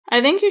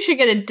I think you should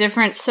get a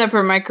different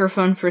separate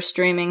microphone for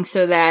streaming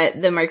so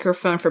that the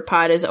microphone for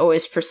pod is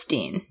always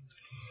pristine.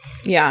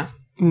 Yeah.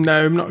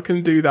 No, I'm not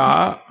going to do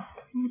that.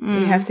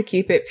 You have to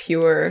keep it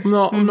pure. I'm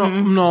not going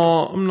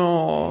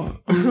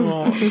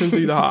to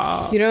do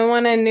that. You don't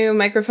want a new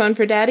microphone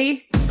for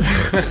daddy?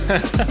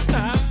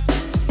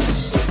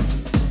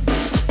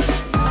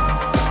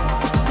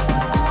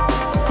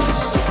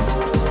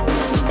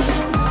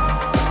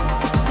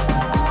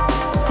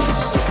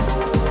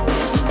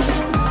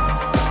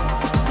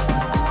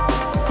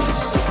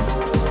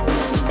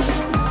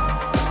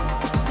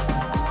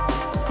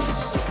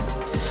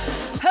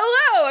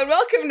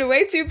 Welcome to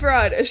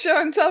WayTooBroad, a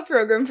show and tell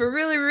program for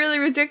really, really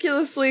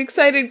ridiculously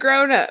excited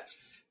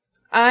grown-ups.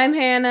 I'm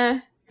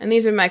Hannah, and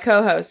these are my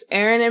co-hosts,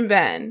 Erin and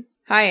Ben.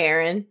 Hi,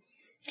 Erin.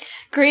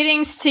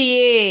 Greetings to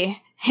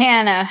ye,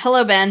 Hannah.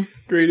 Hello, Ben.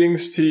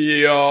 Greetings to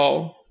ye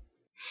all.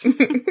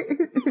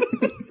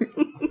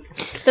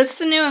 That's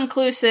the new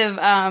inclusive,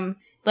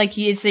 like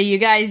you say you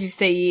guys, you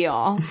say ye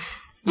all.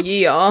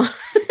 Ye all.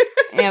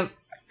 Yep.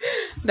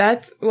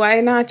 That's,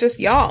 why not just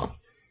y'all?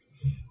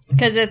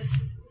 Because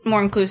it's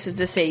more inclusive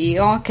to say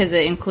y'all, because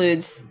it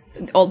includes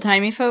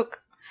old-timey folk.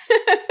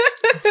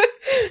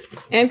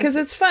 And because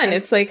it's fun.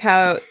 It's like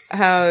how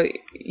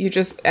you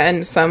just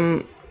end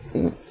some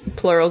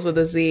plurals with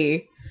a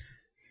Z,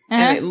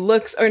 and it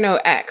looks, or no,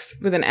 X,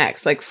 with an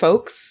X, like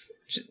folks.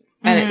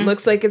 And it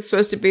looks like it's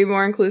supposed to be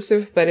more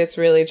inclusive, but it's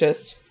really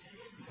just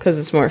because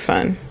it's more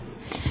fun.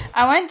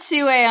 I went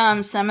to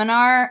a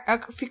seminar a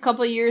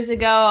couple of years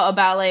ago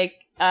about, like,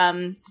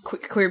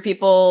 queer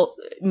people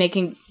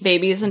making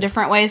babies in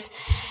different ways,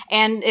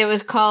 and it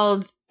was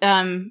called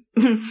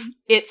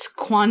it's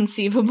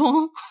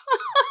conceivable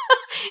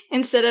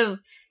instead of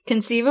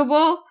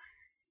conceivable.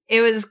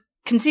 It was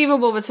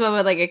conceivable but spelled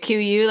with like a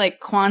QU, like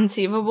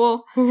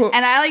conceivable.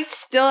 And I like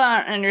still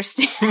don't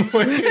understand.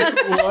 Wait,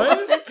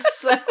 what?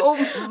 It's so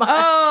much.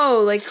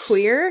 Oh, like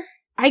queer?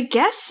 I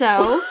guess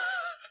so.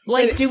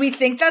 Like, do we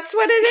think that's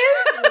what it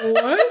is?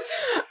 What?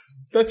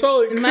 That's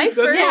all it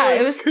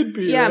could, could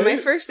be. Yeah, right? my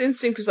first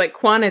instinct was like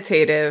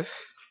quantitative.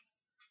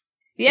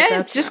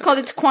 Yeah, it's just called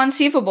it's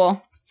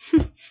conceivable.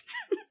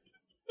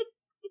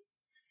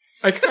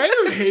 I kind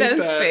of hate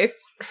that.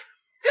 Face.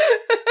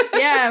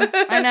 Yeah,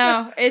 I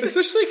know. It's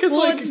especially because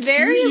like it's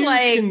very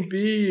like can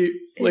be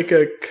like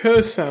a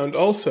k sound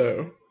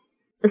also.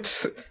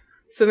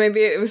 So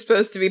maybe it was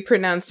supposed to be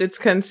pronounced it's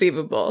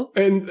conceivable.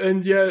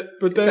 And yet,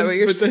 but then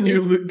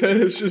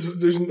then it's just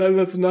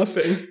that's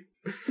nothing.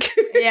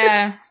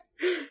 Yeah.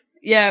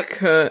 Yeah,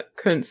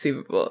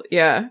 conceivable.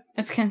 Yeah,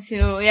 it's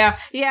conceivable. Yeah,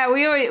 yeah.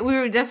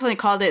 We definitely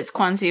called it. It's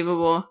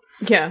conceivable.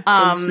 Yeah,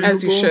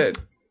 as you should.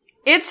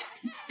 It's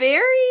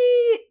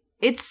very.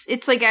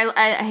 It's like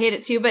I hate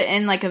it too, but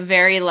in like a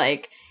very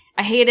like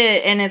I hate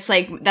it, and it's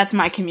like that's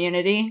my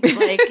community.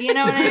 Like, you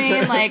know what I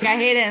mean? Like I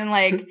hate it, and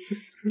like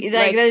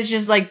that's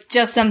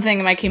just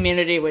something my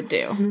community would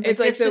do. It's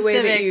like the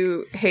way that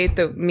you hate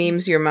the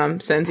memes your mom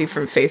sends you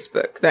from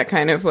Facebook. That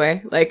kind of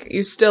way. Like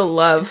you still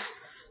love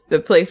the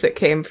place it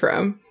came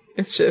from.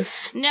 It's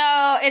just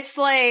no. It's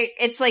like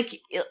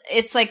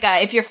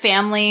if your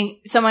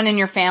family, someone in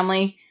your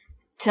family,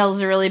 tells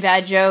a really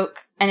bad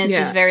joke, and it's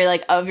just very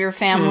like of your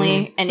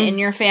family and in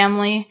your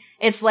family.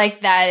 It's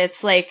like that.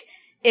 It's like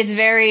it's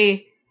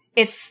very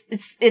it's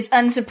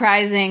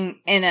unsurprising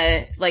in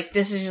a like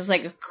this is just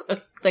like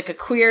a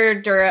queer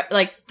Durham,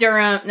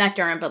 not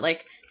Durham, but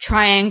like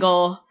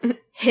triangle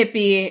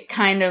hippie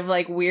kind of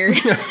like weird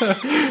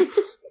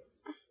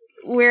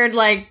weird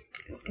like.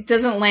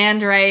 Doesn't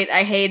land right.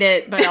 I hate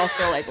it, but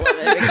also like love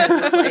it because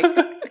it's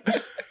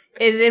like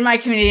is in my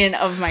community and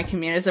of my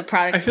community as a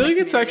product. I feel like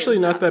it's actually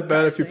not that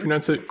bad if you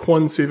pronounce it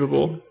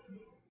conceivable.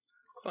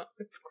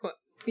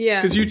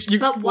 Yeah, because you.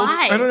 But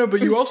why? I don't know.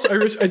 But you also.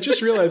 I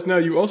just realized now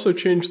you also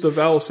changed the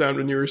vowel sound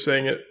when you were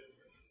saying it.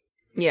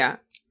 Yeah,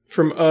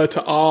 from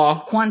to ah.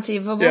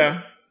 Conceivable.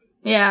 Yeah.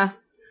 Yeah,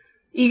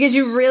 because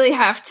you really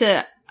have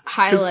to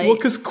highlight.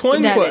 Because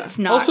that it's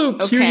not also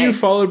okay. QU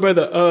followed by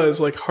the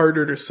is like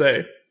harder to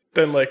say.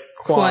 Than like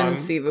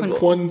conceivable.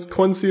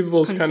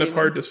 Conceivable is kind of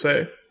hard to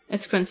say.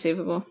 It's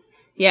conceivable.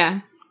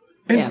 Yeah.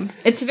 Yeah.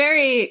 It's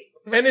very...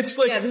 And it's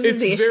like,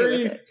 it's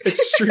very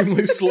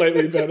extremely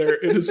slightly better.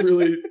 It is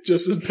really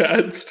just as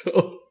bad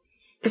still.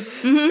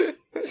 Mm-hmm.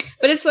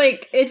 But it's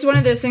like, it's one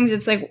of those things,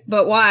 it's like,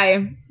 but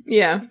why?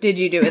 Yeah. Did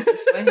you do it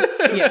this way?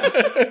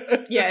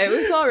 Yeah. Yeah, it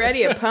was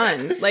already a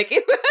pun. Like,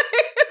 it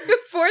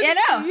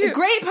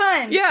great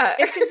pun. Yeah.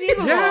 It's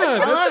conceivable. Yeah,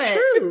 I love it.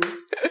 True.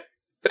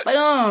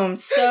 Boom,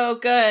 so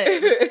good.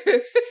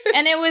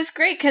 And it was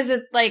great because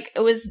it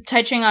was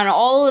touching on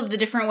all of the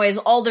different ways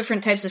all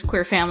different types of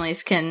queer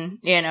families can,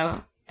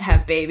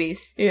 have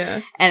babies.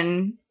 Yeah.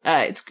 And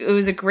it's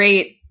a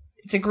great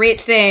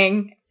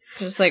thing.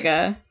 Just like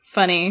a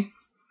funny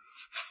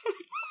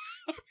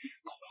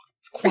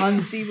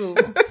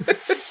conceivable.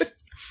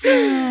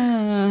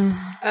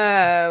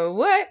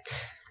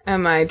 What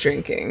am I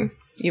drinking?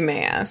 You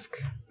may ask.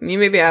 You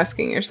may be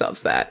asking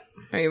yourselves that.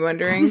 Are you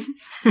wondering?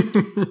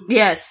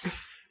 Yes.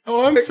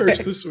 Oh, I'm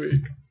first this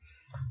week.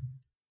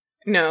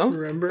 No.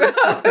 Remember?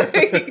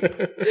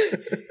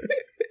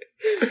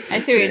 I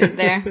see what you did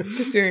there.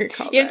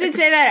 You have to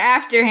say that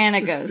after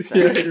Hannah goes, though.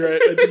 Yeah, you're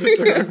right. I did it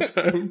the wrong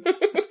time.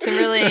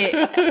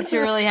 to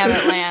really have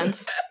it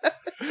land.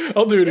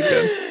 I'll do it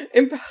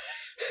again.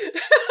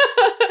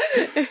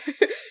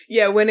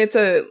 Yeah, when it's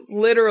a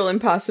literal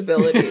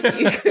impossibility,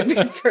 you could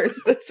be first.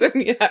 That's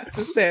when you have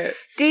to say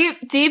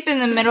it. Deep in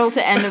the middle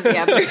to end of the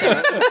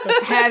episode,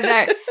 have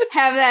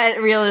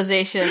that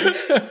realization.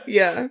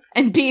 Yeah,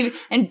 and be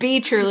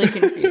truly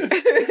confused.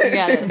 You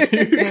got it.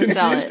 You're gonna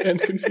sell it. And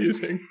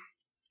confusing.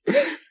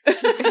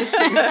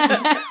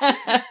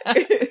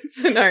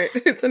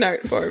 It's an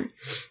art form.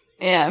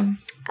 Yeah.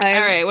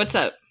 All right. What's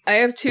up? I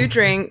have 2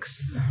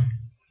 drinks.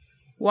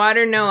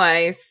 Water, no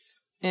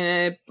ice.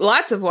 And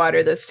lots of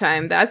water this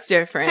time. That's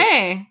different.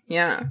 Hey.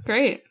 Yeah.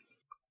 Great.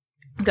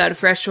 Got a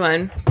fresh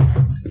one.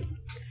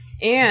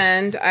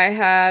 And I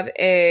have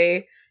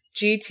a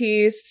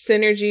GT's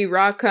Synergy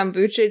Raw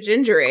Kombucha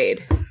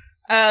Gingerade.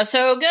 Oh,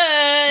 so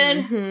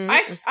good. Mm-hmm.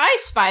 I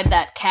spied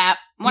that cap.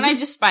 When I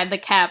just spied the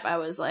cap, I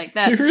was like,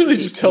 "That's." You really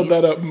GT's. just held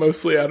that up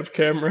mostly out of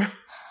camera.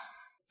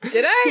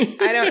 Did I?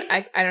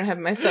 I don't have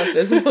myself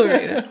visible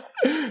right now.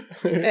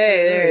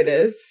 Hey, there it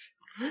is.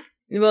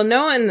 Well,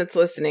 no one that's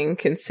listening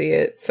can see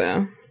it,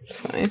 so it's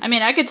fine. I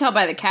mean, I could tell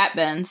by the cap,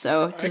 Ben,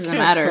 so it doesn't I can't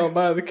matter. tell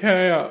by the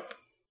cap.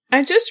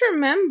 I just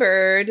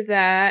remembered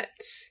that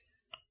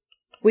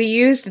we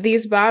used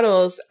these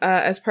bottles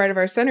as part of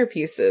our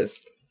centerpieces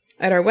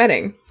at our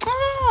wedding.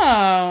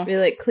 Oh.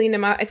 We cleaned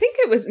them out. I think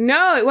it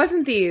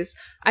wasn't these.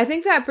 I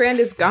think that brand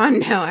is gone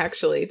now,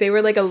 actually. They were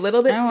a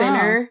little bit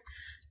thinner. Wow.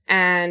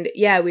 And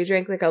yeah, we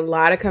drank a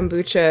lot of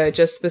kombucha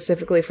just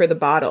specifically for the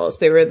bottles.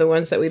 They were the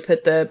ones that we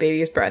put the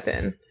baby's breath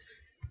in.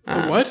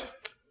 What?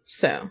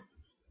 So,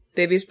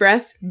 baby's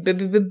breath. The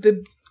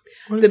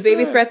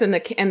baby's breath and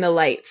the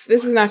lights.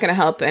 This is not going to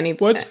help any.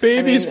 What's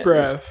baby's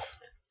breath?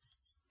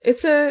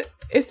 It's a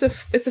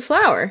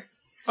flower.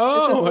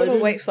 Oh, it's little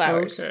white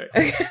flowers.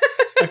 Okay.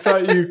 I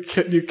thought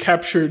you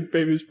captured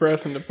baby's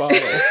breath in the bottle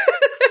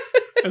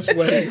as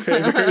wedding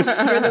favors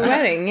for the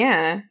wedding.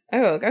 Yeah.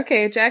 Oh,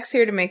 okay. Jack's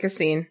here to make a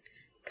scene.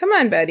 Come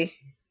on, buddy.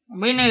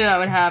 We knew that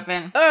would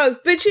happen. Oh,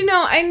 but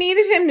I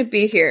needed him to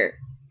be here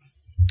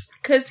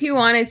because he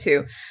wanted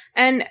to.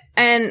 And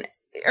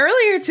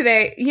earlier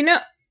today, you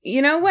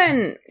know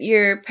when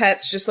your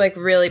pet's just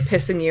really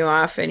pissing you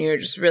off and you're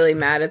just really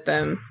mad at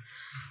them,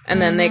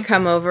 and then they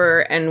come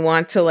over and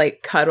want to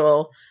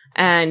cuddle.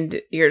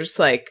 And you're just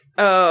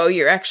oh,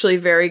 you're actually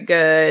very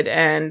good,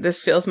 and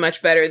this feels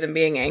much better than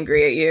being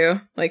angry at you.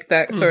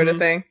 That sort of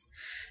thing.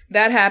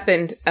 That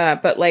happened,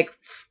 but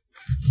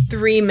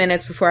 3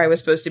 minutes before I was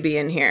supposed to be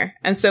in here.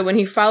 And so when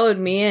he followed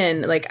me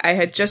in, I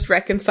had just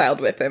reconciled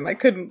with him. I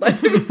couldn't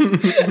let him,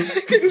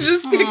 I couldn't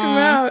just kick him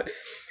out.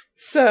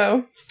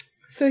 So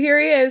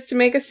here he is to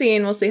make a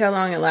scene. We'll see how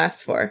long it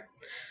lasts for.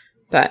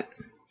 But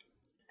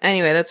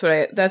anyway, that's what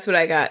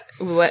I got.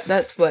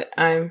 That's what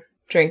I'm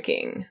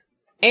drinking.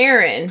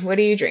 Erin, what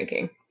are you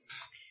drinking?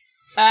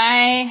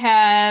 I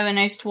have an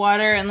iced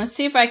water, and let's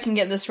see if I can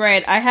get this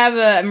right.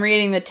 I'm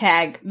reading the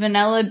tag,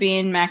 vanilla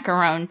bean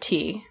macaron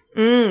tea.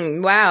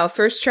 Wow,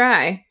 first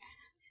try.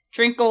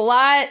 Drink a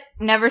lot,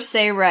 never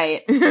say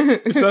right.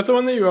 Is that the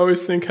one that you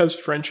always think has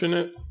French in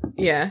it?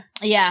 Yeah.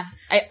 Yeah,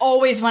 I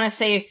always want to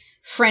say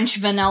French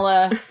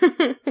vanilla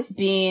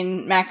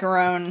bean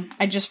macaron.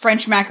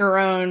 French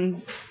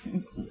macaron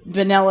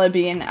vanilla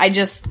bean. I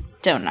just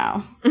don't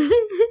know.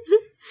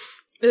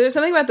 There's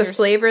something about the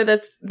flavor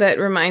that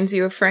reminds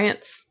you of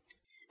France.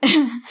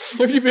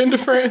 Have you been to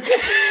France?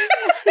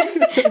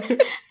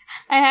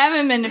 I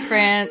haven't been to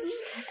France,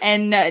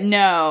 and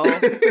no.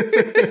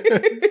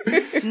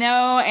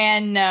 No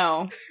and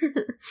no.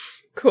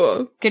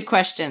 Cool. Good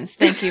questions.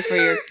 Thank you for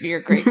your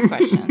great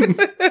questions.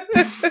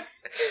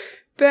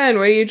 Ben,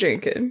 what are you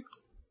drinking?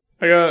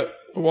 I got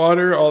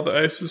water, all the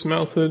ice is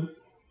melted.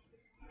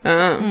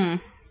 Oh.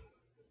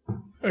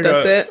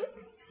 That's it?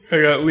 I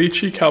got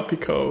lychee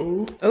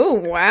calpico. Oh,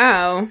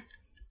 wow.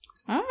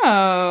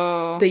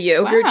 Oh. The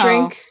yogurt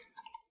drink?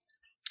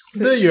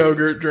 The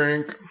yogurt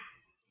drink.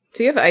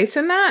 Do you have ice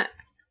in that?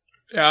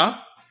 Yeah.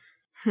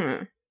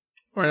 Why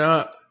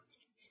not?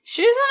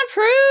 She doesn't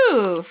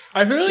approve.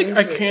 I feel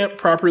I can't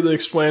properly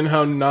explain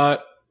how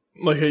not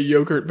a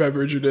yogurt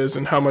beverage it is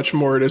and how much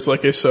more it is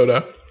like a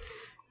soda.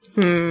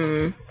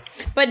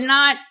 But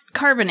not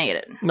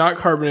carbonated. Not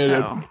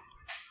carbonated. Oh.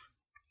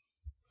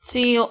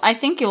 See, I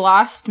think you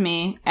lost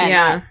me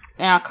at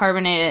not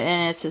carbonated,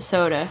 and it's a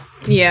soda.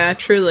 Yeah,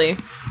 truly.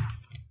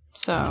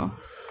 So,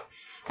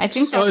 I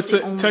think that's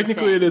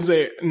technically it is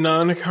a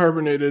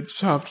non-carbonated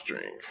soft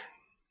drink.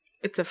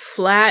 It's a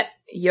flat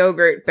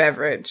yogurt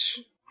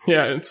beverage.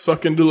 Yeah, it's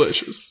fucking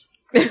delicious.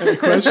 Any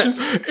questions?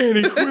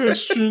 Any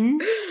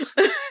questions?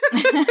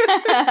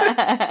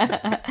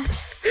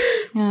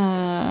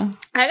 I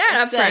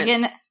got up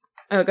front.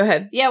 Oh, go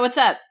ahead. Yeah, what's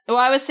up? Well,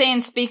 I was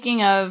saying,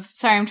 speaking of...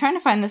 Sorry, I'm trying to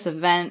find this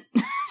event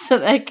so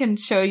that I can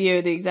show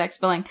you the exact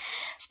spelling.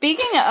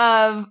 Speaking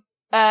of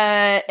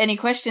any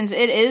questions,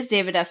 it is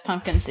David S.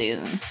 Pumpkin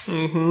season.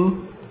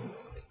 Mm-hmm.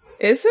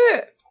 Is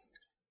it?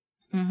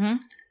 Mm-hmm.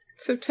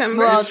 September.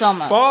 Well, it's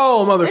almost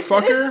fall,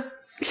 motherfucker.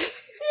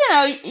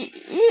 I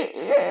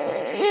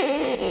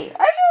feel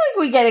like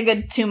we get a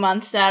good 2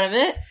 months out of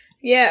it.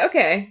 Yeah,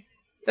 okay.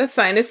 That's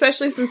fine,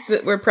 especially since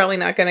we're probably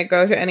not going to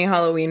go to any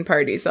Halloween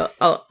parties.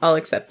 I'll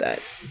accept that.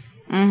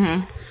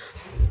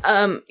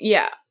 Mm-hmm.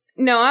 Yeah.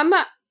 No, I'm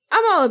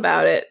all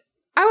about it.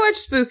 I watch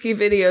spooky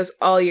videos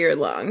all year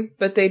long,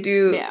 but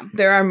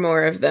there are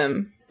more of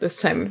them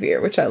this time of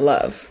year, which I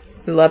love.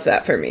 I love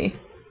that for me.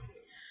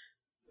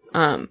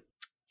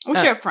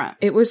 What's your up front?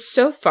 It was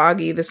so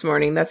foggy this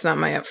morning. That's not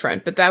my up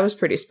front, but that was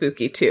pretty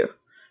spooky too.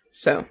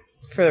 So,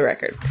 for the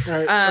record. All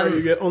right,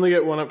 sorry, you only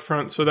get one up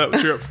front, so that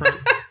was your up front.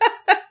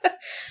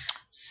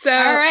 So,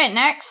 all right,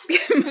 next.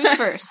 Who's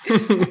first? All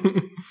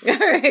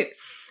right.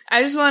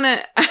 I just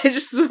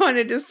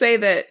wanted to say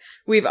that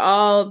we've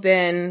all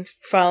been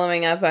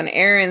following up on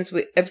Erin's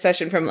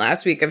obsession from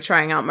last week of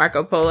trying out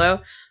Marco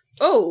Polo.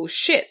 Oh,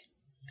 shit.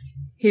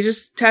 He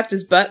just tapped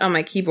his butt on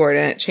my keyboard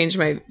and it changed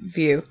my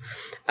view.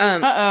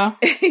 Uh-oh.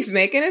 He's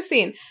making a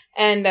scene.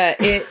 And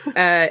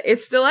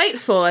it's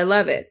delightful. I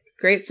love it.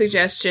 Great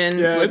suggestion.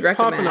 Yeah, would it's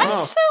recommend. popping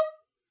off.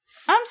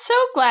 I'm so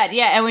glad.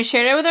 Yeah, and we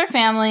shared it with our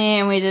family,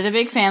 and we did a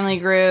big family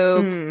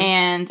group,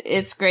 and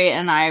it's great,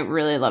 and I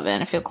really love it,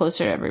 and I feel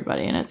closer to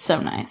everybody, and it's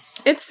so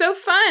nice. It's so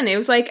fun. It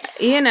was like,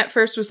 Ian at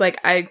first was like,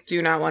 I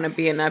do not want to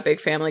be in that big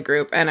family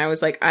group, and I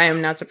was like, I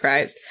am not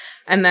surprised.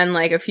 And then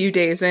like a few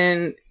days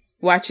in,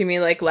 watching me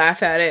like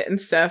laugh at it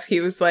and stuff, he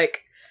was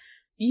like,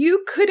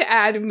 you could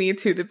add me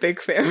to the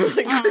big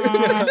family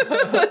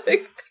group.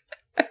 Like,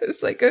 I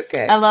was like,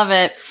 okay. I love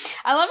it.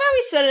 I love how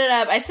we set it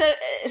up. I set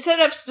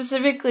it up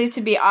specifically to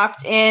be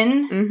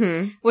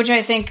opt-in, which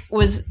I think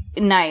was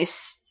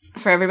nice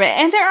for everybody.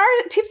 And there are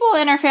people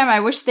in our family I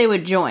wish they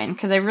would join,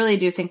 because I really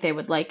do think they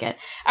would like it.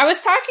 I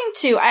was talking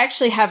to, I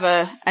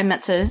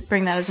meant to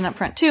bring that as an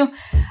upfront too.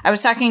 I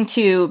was talking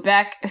to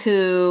Beck,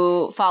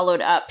 who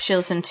followed up. She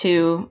listened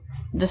to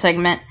the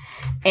segment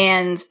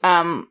and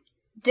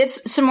did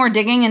some more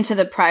digging into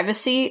the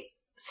privacy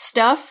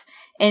stuff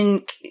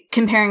and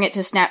comparing it to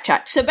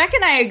Snapchat. So Beck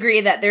and I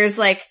agree that there's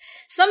like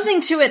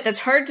something to it that's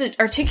hard to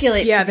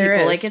articulate to people. There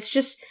is. Like it's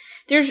just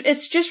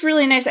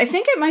really nice. I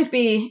think it might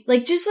be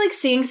like just like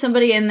seeing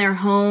somebody in their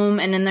home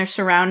and in their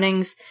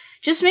surroundings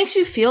just makes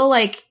you feel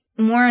like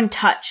more in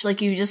touch.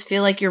 Like you just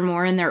feel like you're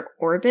more in their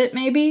orbit,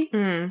 maybe.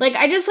 Like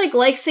I just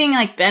like seeing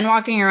like Ben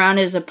walking around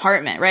his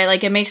apartment, right?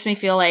 Like it makes me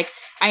feel like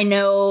I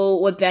know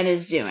what Ben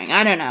is doing.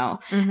 I don't know.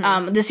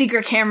 The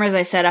secret cameras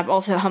I set up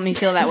also help me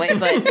feel that way,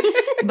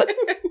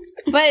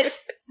 but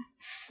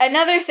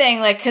another thing,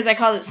 like, because I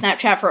called it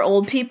Snapchat for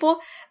old people,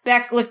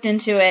 Beck looked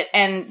into it,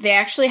 and they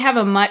actually have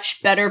a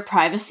much better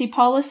privacy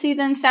policy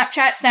than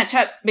Snapchat.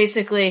 Snapchat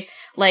basically,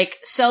 like,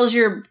 sells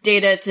your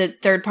data to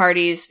third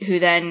parties who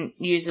then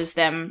uses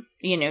them,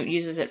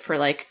 uses it for,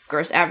 like,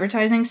 gross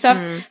advertising stuff.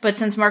 But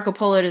since Marco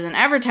Polo doesn't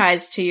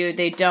advertise to you,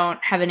 they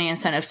don't have any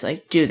incentive to,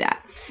 like, do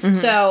that.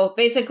 So,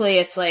 basically,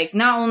 it's like,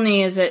 not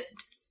only is it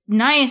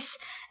nice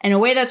in a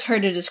way that's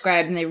hard to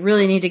describe, and they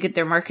really need to get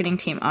their marketing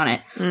team on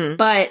it.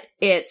 But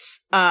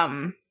it's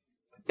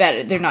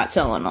better. They're not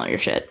selling all your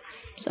shit.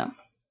 So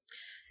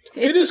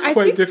it is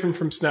quite different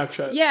from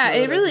Snapchat. Yeah,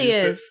 it really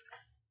is.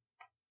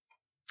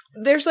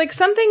 There's like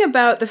something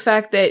about the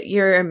fact that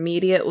you're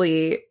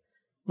immediately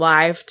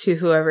live to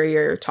whoever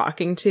you're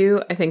talking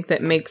to. I think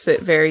that makes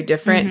it very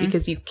different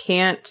because you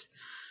can't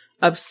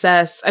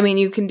obsess. I mean,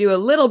 you can do a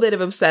little bit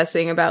of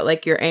obsessing about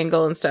like your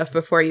angle and stuff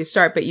before you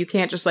start, but you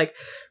can't just like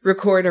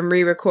record and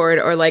re-record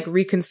or like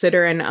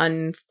reconsider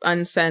and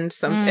unsend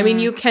something. I mean,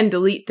 you can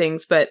delete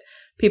things, but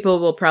people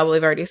will probably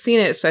have already seen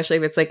it, especially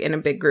if it's like in a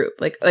big group.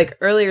 Like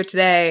earlier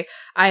today,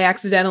 I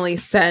accidentally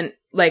sent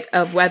like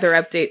a weather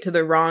update to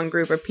the wrong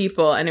group of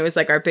people, and it was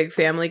like our big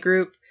family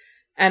group.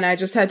 And I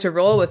just had to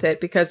roll with it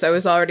because I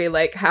was already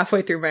like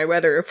halfway through my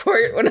weather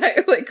report when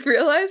I like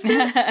realized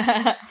it.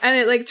 And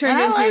it like turned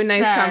into a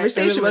nice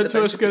conversation. And it led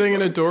to us getting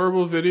an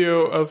adorable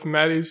video of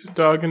Maddie's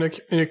dog in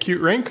a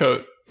cute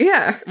raincoat.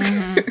 Yeah.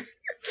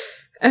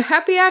 A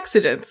happy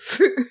accidents.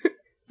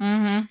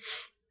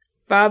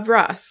 Bob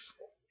Ross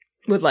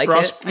would like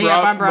it.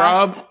 Bob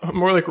Ross. Rob,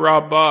 more like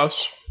Rob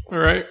Boss. All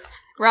right.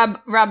 Rob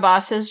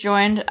Boss has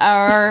joined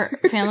our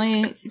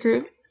family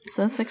group,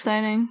 so that's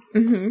exciting.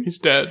 He's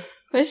dead.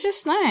 But it's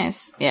just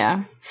nice.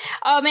 Yeah.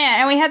 Oh, man.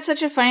 And we had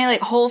such a funny,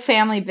 like, whole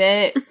family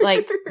bit.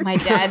 Like, my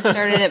dad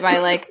started it by,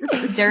 like,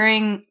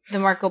 during the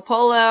Marco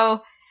Polo,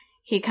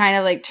 he kind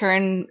of, like,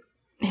 turned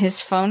his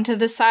phone to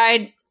the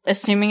side,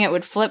 assuming it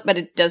would flip, but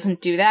it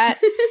doesn't do that.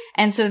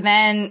 And so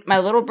then my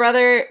little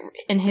brother,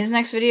 in his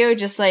next video,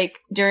 just, like,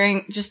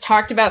 just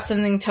talked about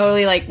something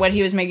totally, like, what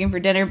he was making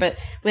for dinner, but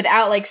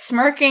without, like,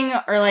 smirking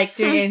or, like,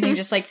 doing anything,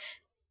 just, like,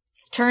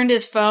 turned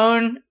his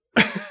phone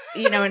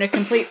in a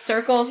complete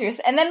circle through,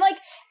 and then like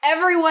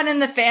everyone in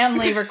the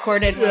family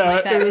recorded one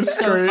like that. It was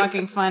so great.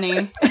 Fucking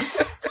funny.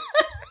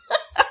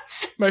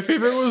 My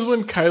favorite was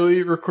when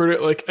Kylie recorded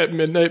it like at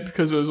midnight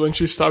because it was when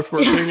she stopped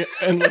working,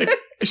 and like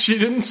she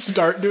didn't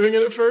start doing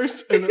it at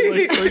first, and then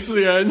like towards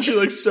the end she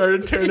like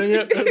started turning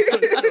it. And it's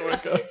like, oh my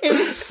god, it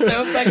was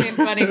so fucking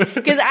funny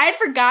because I'd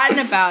forgotten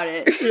about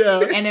it. Yeah.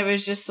 And it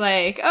was just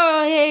like,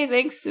 oh, hey,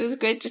 thanks. It was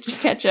great to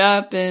catch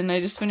up. And I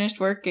just finished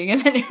working.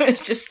 And then it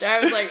was just, I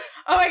was like,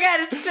 oh my God,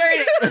 it's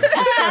starting.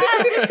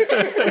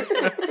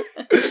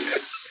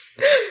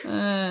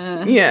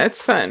 Yeah,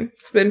 it's fun.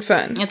 It's been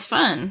fun. It's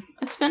fun.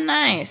 It's been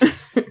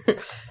nice.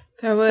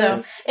 That was.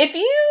 So, if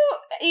you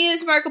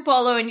use Marco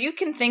Polo and you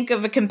can think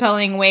of a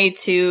compelling way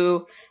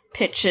to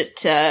pitch it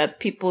to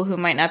people who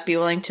might not be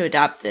willing to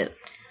adopt it,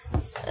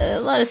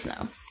 let us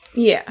know.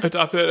 Yeah.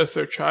 Adopt it as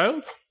their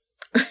child?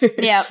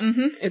 Yeah.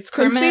 Mm-hmm. It's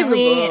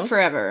permanently conceivable.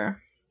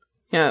 forever.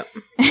 Yep.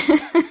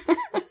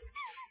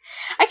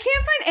 I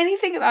can't find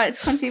anything about It's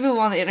Conceivable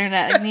on the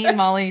internet. I need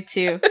Molly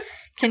to.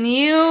 Can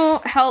you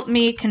help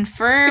me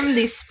confirm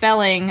the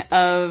spelling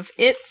of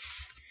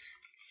It's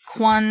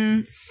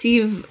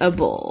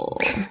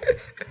Conceivable?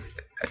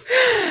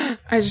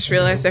 I just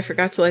realized I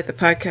forgot to light the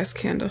podcast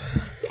candle.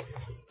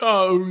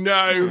 Oh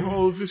no,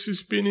 all of this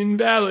has been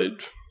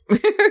invalid.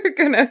 We're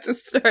gonna have to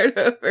start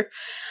over.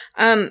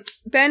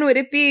 Ben, would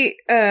it be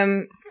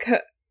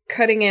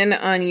cutting in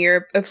on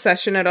your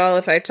obsession at all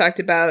if I talked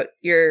about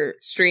your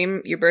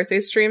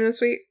birthday stream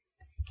this week?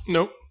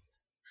 Nope.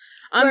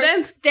 On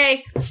Ben's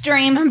birthday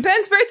stream. On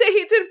Ben's birthday,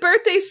 he did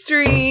birthday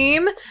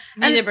stream.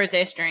 He did a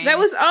birthday stream. That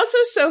was also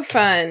so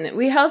fun.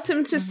 We helped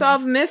him to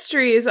solve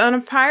mysteries on a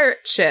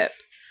pirate ship.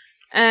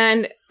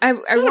 And I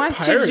want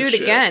to do it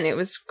again. It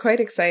was quite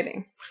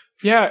exciting.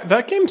 Yeah,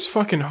 that game's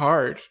fucking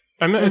hard.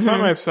 It's not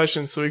my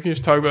obsession, so we can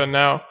just talk about it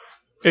now.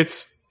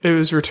 It's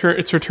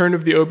Return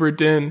of the Obra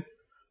Dinn,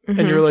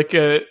 and you're like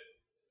a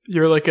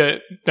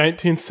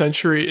 19th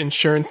century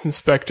insurance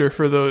inspector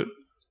for the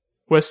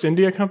West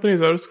India Company. Is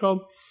that what it's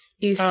called?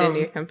 East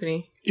India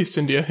Company. East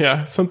India,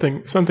 yeah,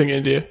 something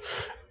India,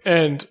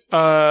 and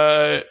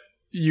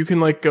you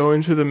can like go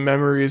into the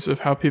memories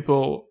of how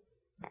people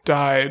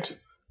died,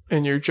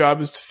 and your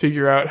job is to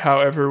figure out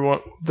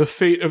the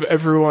fate of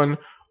everyone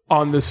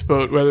on this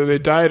boat, whether they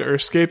died or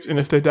escaped, and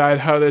if they died,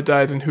 how they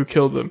died, and who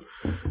killed them.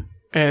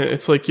 And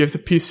it's like you have to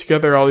piece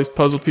together all these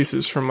puzzle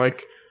pieces from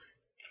like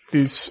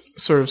these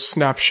sort of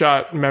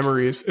snapshot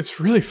memories.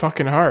 It's really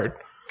fucking hard.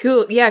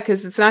 Cool. Yeah,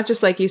 because it's not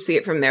just like you see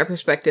it from their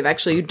perspective.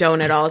 Actually, you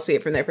don't at all see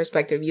it from their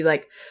perspective. You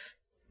like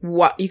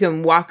you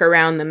can walk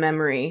around the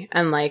memory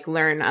and like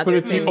learn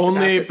other things. But it's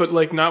only, but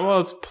like not while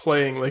it's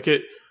playing. Like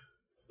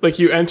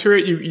you enter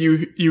it,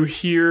 you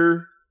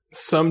hear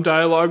some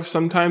dialogue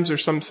sometimes or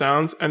some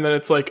sounds, and then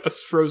it's like a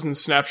frozen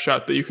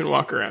snapshot that you can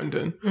walk around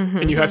in,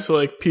 and you have to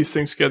like piece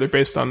things together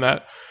based on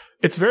that.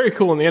 It's very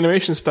cool, and the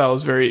animation style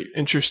is very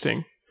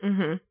interesting.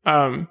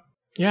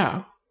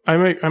 Yeah, I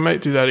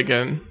might do that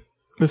again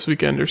this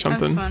weekend or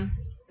something. That was fun.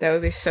 That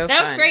would be so fun.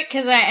 That was great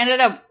because I ended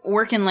up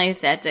working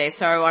late that day,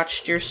 so I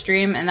watched your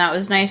stream, and that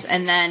was nice.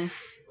 And then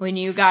when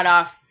you got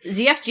off,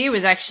 ZFG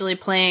was actually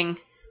playing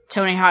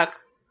Tony Hawk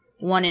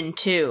 1 and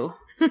 2.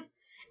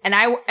 And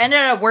I ended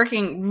up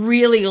working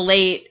really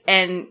late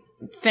and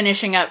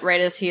finishing up right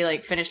as he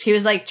like finished. He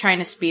was like trying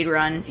to speed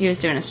run. He was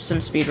doing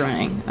some speed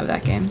running of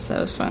that game, so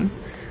that was fun.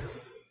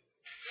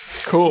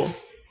 Cool.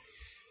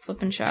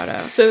 Flippin' shout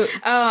out. So,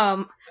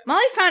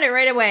 Molly found it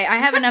right away. I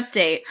have an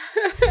update.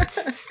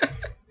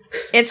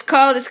 It's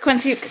called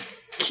Quincy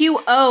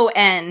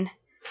QON.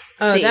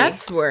 Oh,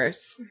 that's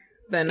worse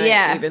than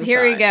I even here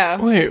thought. we go.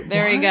 Wait,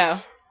 there what? we go.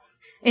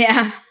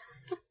 Yeah.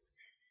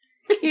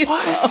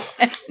 What?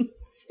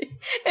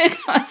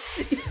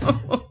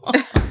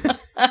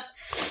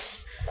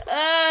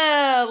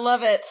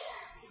 Love it.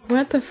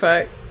 What the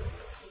fuck?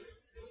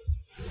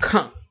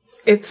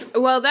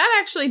 That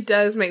actually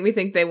does make me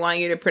think they want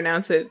you to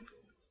pronounce it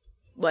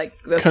like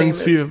the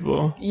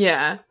Conceivable. same as...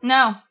 Yeah.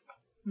 No.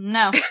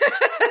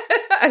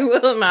 I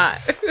will not.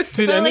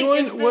 Did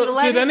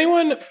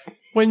anyone,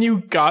 when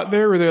you got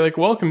there, were they like,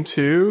 welcome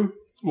to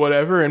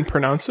whatever, and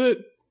pronounce it?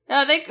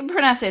 No, they can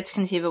pronounce It's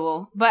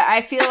Conceivable. But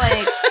I feel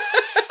like...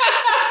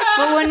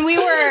 But when we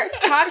were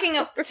talking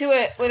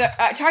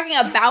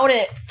about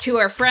it to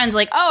our friends,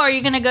 like, oh, are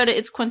you going to go to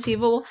It's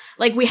Conceivable?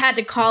 Like, we had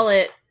to call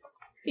it.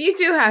 You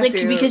do have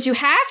to. Because you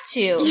have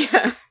to.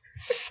 Yeah.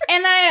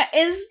 And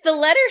is the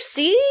letter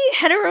C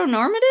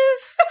heteronormative?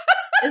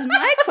 Is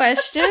my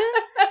question.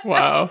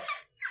 Wow.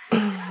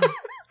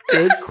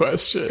 Good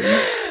question.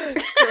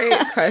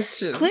 Great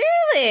question.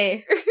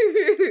 Clearly.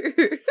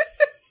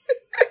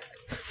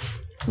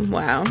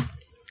 Wow.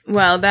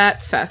 Well,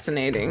 that's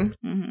fascinating.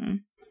 Mm-hmm.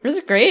 It was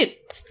a great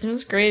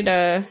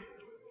little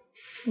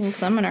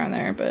seminar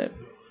there, but...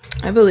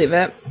 I believe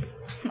it.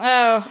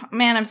 Oh,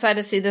 man, I'm sad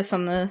to see this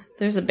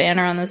there's a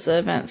banner on this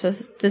event. It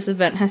says, this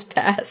event has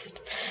passed.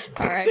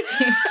 Alright.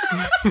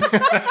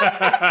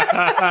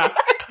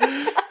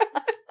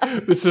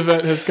 This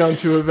event has gone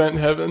to event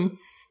heaven.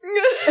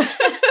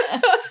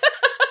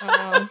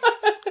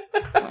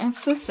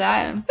 That's so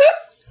sad.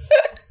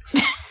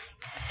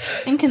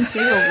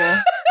 Inconceivable.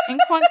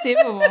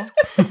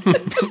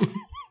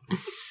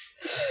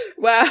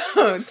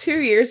 Wow, 2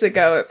 years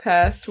ago it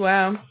passed.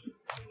 Wow.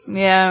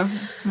 Yeah,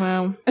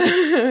 wow.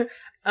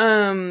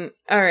 All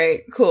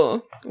right,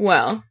 cool.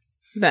 Well,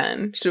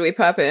 then, should we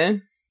pop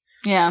in?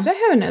 Yeah. Did I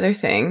have another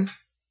thing?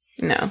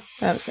 No,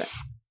 that was it.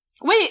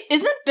 Wait,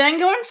 isn't Ben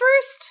going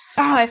first?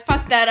 Oh, I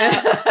fucked that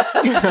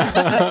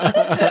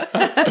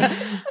up.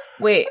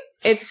 Wait,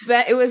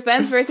 it was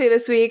Ben's birthday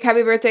this week.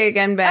 Happy birthday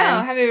again, Ben.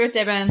 Oh, happy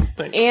birthday, Ben.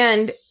 Thanks.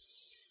 And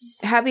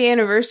happy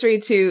anniversary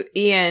to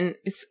Ian.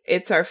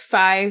 It's our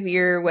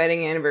 5-year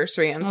wedding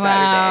anniversary on Saturday.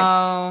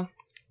 Wow.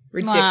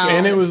 Ridiculous. Wow.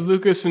 And it was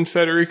Lucas and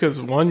Federica's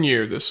 1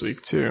 year this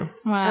week, too.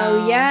 Wow.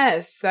 Oh,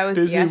 yes. That was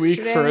busy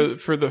yesterday. week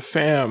for the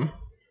fam.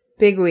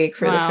 Big week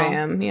for the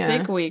fam, yeah.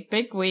 Big week,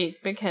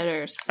 big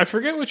hitters. I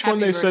forget which one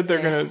they said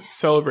they're going to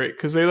celebrate,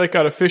 because they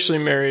got officially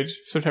married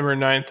September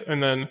 9th,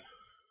 and then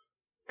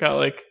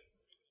got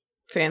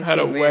fancy had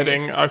a marriage.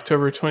 wedding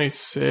October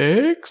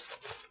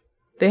 26th.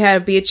 They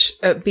had a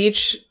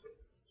beach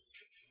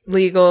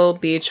legal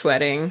beach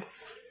wedding.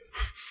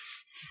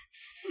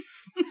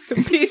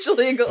 Beach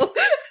legal.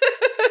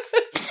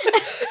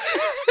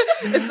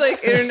 It's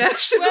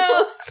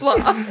international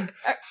law.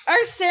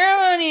 Our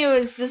ceremony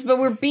was this, but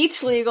we're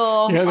beach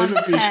legal. Yeah, there's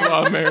a beach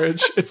law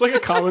marriage. It's like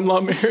a common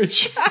law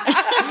marriage.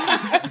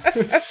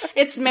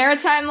 It's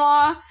maritime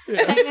law,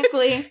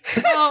 technically.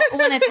 Well,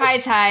 when it's high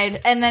tide,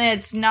 and then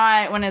it's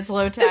not when it's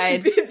low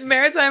tide. It's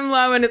maritime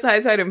law when it's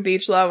high tide and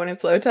beach law when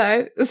it's low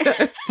tide.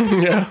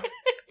 Yeah.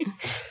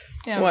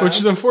 Wow. Which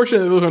is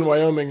unfortunate they live in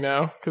Wyoming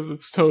now, because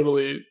it's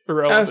totally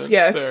irrelevant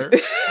there.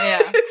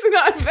 It's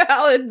not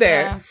valid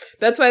there. Yeah.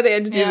 That's why they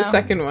had to do the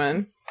second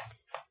one.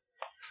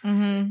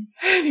 Mm-hmm.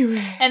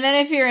 Anyway. And then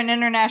if you're in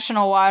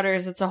international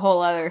waters, it's a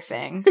whole other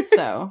thing.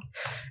 So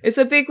it's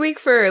a big week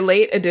for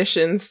late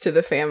additions to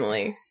the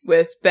family,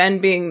 with Ben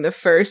being the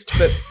first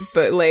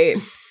but late,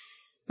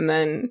 and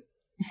then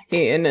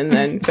Ian, and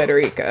then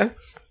Federica.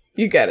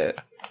 You get it.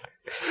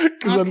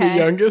 Because I'm the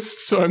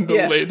youngest, so I'm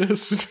the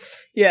latest.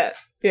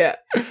 Yeah,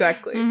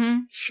 exactly.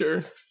 Mm-hmm.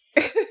 Sure.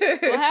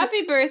 Well,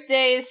 happy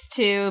birthdays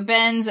to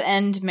Ben's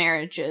end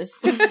marriages.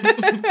 All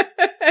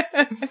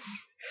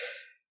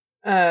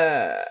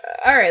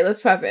right,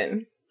 let's pop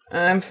in.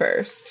 I'm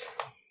first.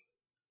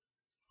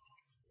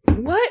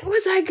 What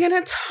was I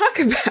gonna talk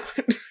about?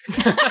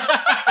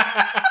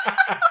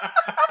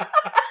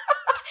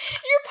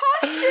 Your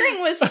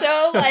posturing was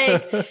so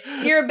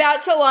you're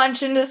about to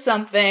launch into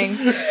something.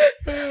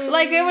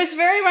 It was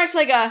very much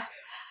like a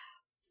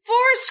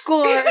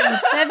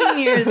 7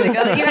 years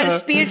ago. You had a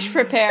speech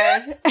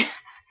prepared.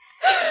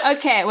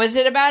 Okay, was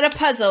it about a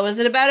puzzle? Was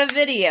it about a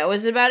video?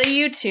 Was it about a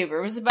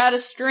YouTuber? Was it about a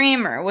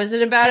streamer? Was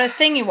it about a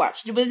thing you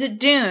watched? Was it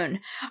Dune?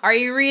 Are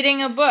you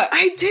reading a book?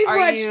 I did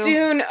watch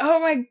Dune. Oh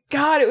my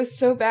god, it was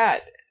so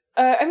bad.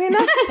 Not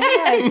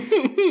bad.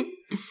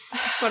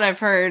 That's what I've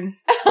heard.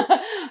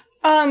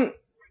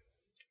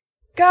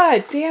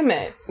 God damn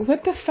it.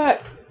 What the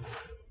fuck?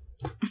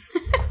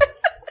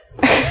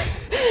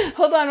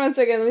 Hold on one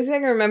second. Let me see if I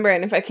can remember it.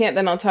 And if I can't,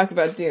 then I'll talk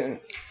about Dune.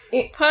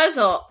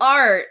 Puzzle,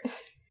 art,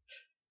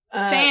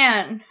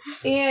 fan.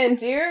 Ian,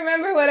 do you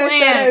remember what I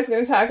said I was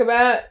going to talk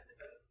about?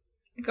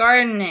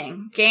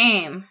 Gardening,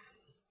 game,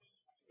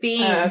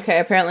 bean. Okay,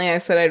 apparently I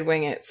said I'd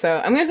wing it.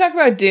 So I'm going to talk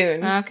about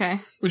Dune. Okay.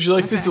 Would you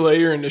like to delay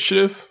your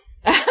initiative?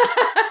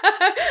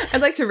 I'd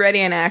like to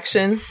ready an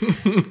action.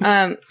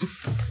 No,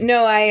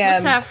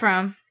 What's that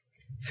from?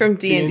 From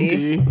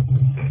D&D.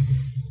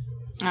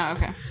 Oh,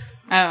 okay.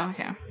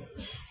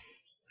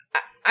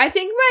 I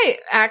think my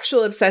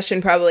actual obsession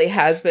probably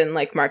has been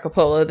Marco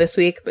Polo this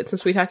week, but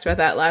since we talked about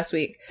that last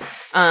week,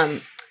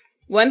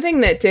 one thing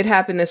that did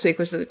happen this week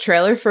was that the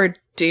trailer for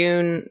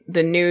Dune,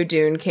 the new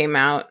Dune, came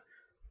out,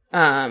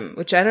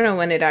 which I don't know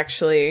when it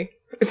actually...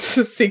 It's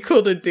a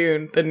sequel to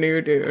Dune, the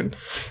new Dune.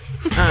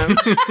 When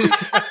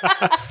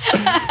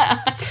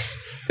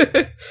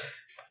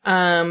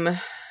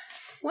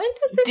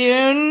does it...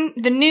 Dune,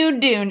 the new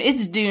Dune,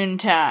 it's Dune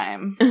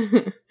time.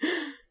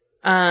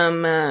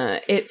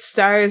 It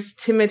stars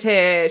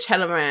Timothée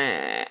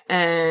Chalamet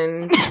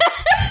and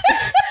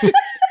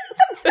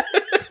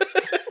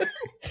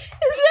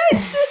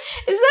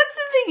Is that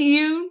something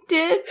you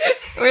did,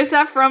 or is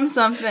that from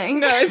something?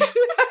 No, it's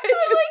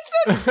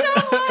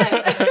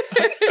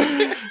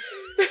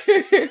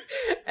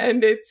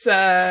and it's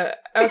okay.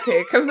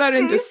 It comes out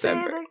in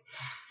December.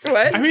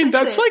 What? I mean,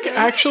 that's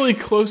actually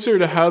closer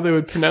to how they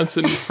would pronounce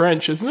it in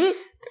French, isn't it?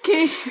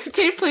 Can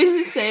you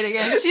please just say it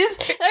again?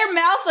 Their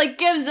mouth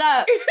gives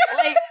up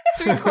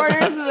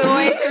 3/4 of the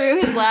way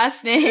through his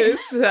last name.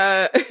 It's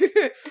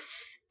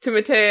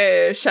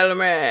Timothée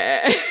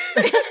Chalamet.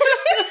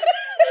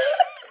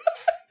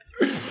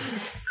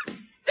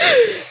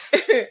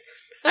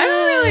 I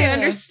don't really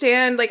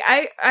understand.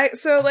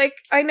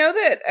 I know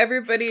that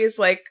everybody is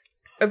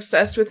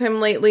obsessed with him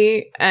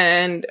lately,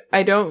 and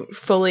I don't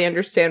fully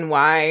understand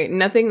why.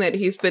 Nothing that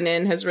he's been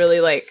in has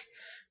really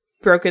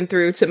broken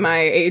through to my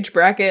age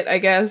bracket, I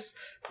guess.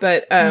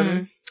 But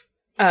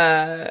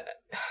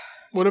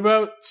what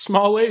about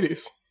Small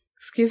Ladies?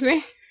 Excuse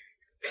me?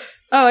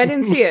 Oh, I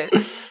didn't see it.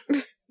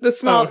 The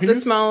small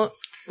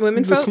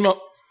women folk?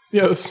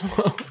 The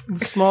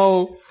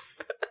small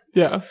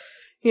yeah.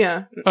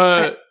 Yeah.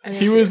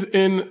 He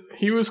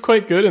was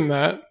quite good in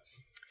that.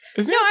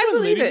 I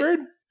believe Lady it. Bird?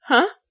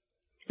 Huh?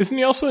 Isn't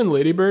he also in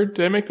Lady Bird?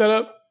 Did I make that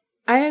up?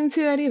 I didn't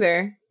see that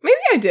either. Maybe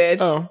I did.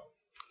 Oh.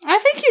 I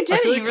think you did. I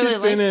feel You like really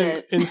he's been liked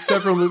it. in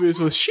several movies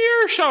with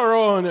Sheer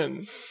Sharon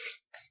and...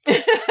 I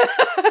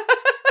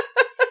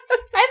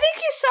think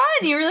you saw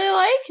it and you really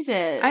liked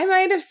it. I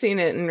might have seen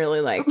it and really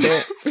liked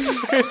it.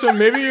 Okay, so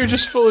maybe you're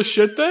just full of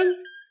shit then?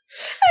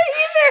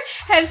 I either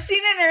have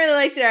seen it and really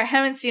liked it, or I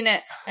haven't seen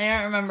it. I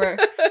don't remember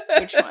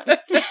which one.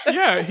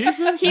 Yeah, he was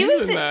in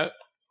that.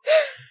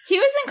 He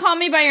was in Call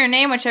Me By Your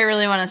Name, which I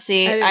really want to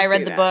see. I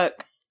read the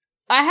book.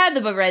 I had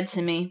the book read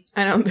to me.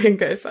 I don't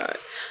think I saw it.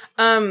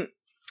 I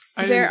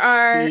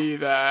didn't see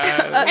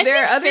that.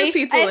 There are other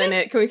people in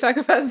it. Can we talk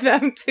about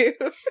them too?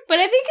 But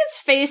I think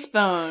it's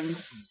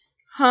Facebones.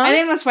 Huh? I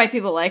think that's why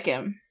people like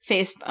him.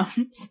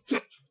 Facebones.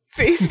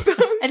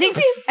 Facebones? I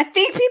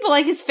think people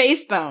like his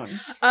face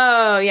bones.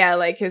 Oh yeah,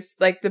 like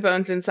the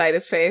bones inside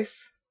his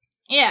face.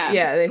 Yeah.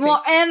 Yeah.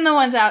 And the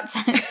ones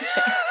outside his face.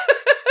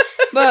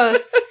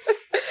 Both.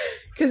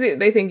 Because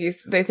they think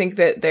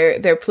that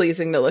they're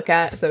pleasing to look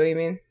at. Is that what you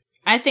mean?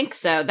 I think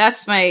so.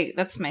 That's my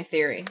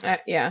theory.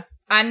 Yeah.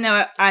 I'm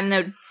no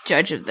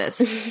judge of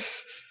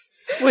this.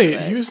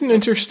 Wait, he was in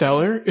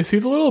Interstellar? Is he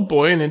the little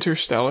boy in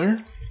Interstellar?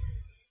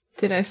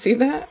 Did I see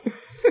that?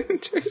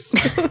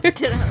 Interstellar.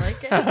 Did I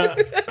like it?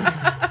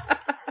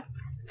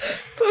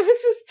 Someone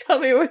just tell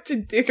me what to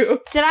do.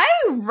 Did I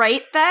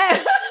write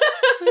that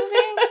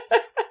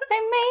movie?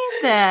 I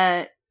made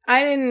that.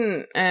 I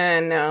didn't.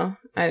 No,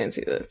 I didn't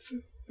see this.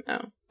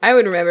 No, I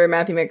would remember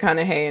Matthew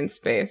McConaughey in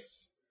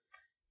space.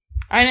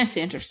 I didn't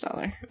see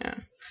Interstellar. Yeah.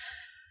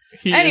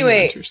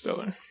 Anyway,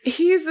 Interstellar.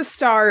 He's the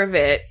star of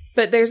it,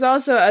 but there's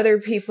also other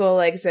people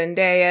like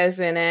Zendaya's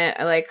in it.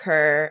 I like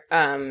her.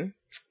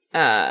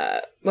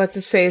 What's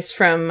his face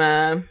from?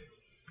 I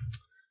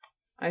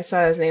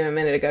saw his name a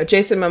minute ago.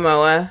 Jason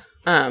Momoa,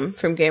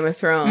 from Game of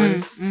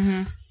Thrones.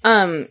 And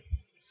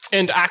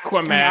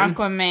Aquaman.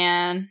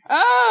 Aquaman.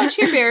 Oh,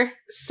 cheer beer.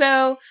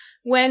 So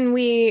when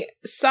we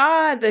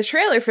saw the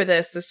trailer for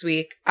this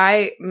week,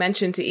 I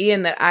mentioned to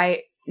Ian that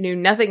I knew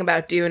nothing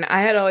about Dune.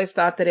 I had always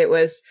thought that it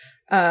was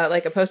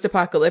like a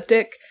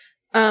post-apocalyptic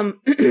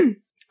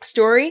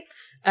story,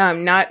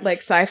 not like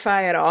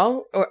sci-fi at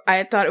all. Or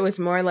I thought it was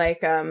more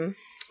like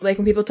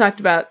when people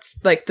talked about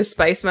like the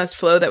spice must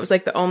flow, that was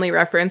like the only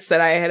reference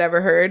that I had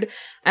ever heard,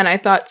 and I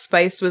thought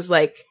spice was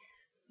like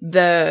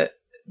the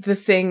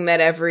thing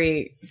that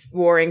every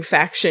warring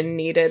faction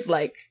needed,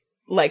 like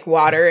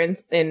water in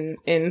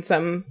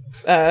some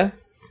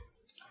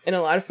in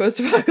a lot of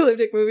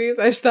post-apocalyptic movies.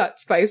 I just thought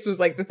spice was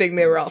like the thing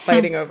they were all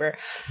fighting over.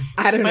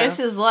 I don't know. Spice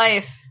is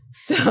life.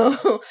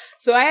 So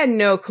I had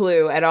no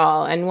clue at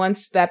all. And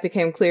once that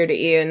became clear to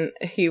Ian,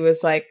 he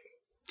was like,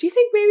 "Do you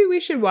think maybe we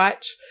should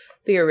watch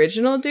the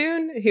original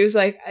Dune?" He was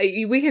like,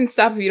 "We can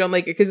stop if you don't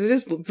like it, because it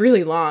is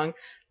really long."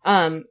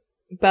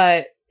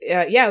 But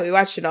yeah, we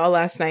watched it all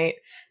last night,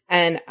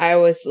 and I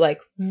was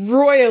like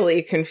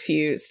royally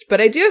confused.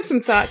 But I do have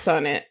some thoughts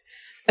on it.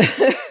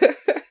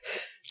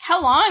 How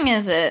long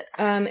is it?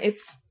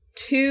 It's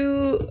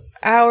 2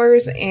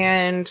 hours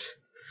and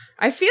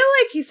I feel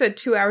like he said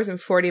 2 hours and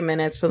 40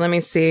 minutes, but let me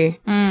see.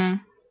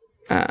 I'm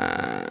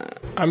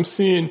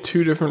seeing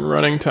 2 different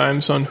running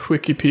times on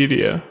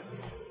Wikipedia.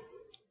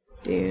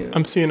 Dude.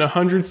 I'm seeing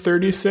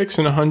 136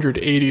 and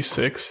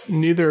 186,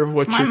 neither of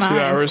which are 2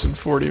 hours and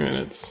 40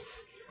 minutes.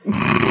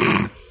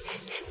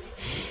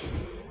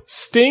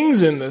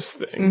 Sting's in this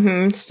thing.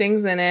 Mm-hmm.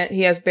 Sting's in it.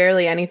 He has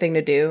barely anything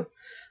to do.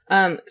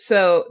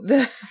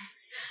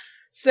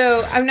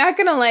 So I'm not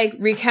going to like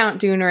recount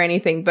Dune or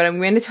anything, but I'm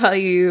going to tell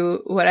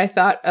you what I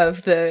thought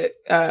of the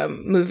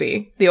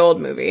movie, the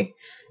old movie.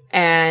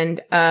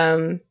 And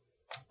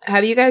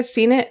have you guys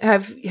seen it?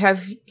 Have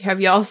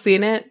y'all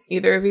seen it?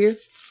 Either of you?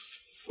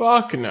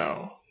 Fuck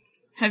no.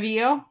 Have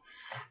you?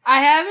 I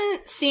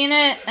haven't seen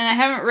it and I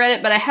haven't read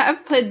it, but I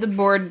have played the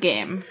board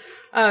game.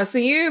 Oh, so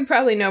you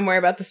probably know more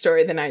about the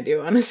story than I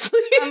do, honestly.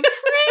 I'm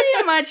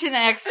pretty much an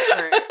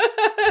expert.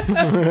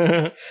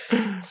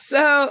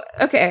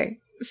 Okay.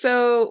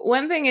 So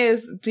one thing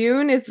is,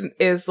 Dune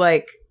is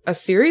like a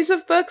series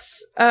of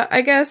books,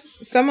 I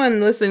guess. Someone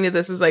listening to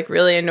this is like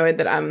really annoyed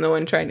that I'm the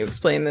one trying to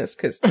explain this,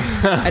 because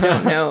I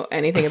don't know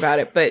anything about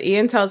it. But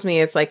Ian tells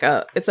me it's like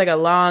a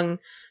long,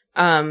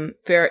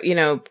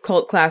 very,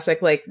 cult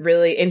classic, like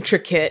really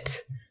intricate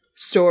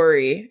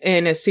story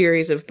in a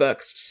series of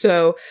books.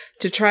 So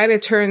to try to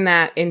turn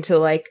that into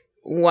like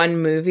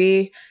one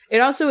movie, it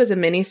also is a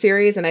mini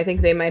series, and I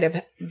think that might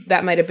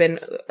have been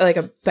like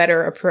a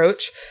better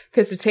approach,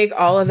 because to take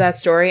all of that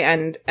story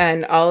and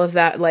all of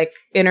that like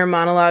inner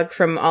monologue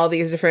from all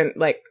these different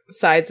like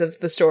sides of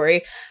the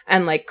story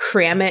and like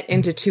cram it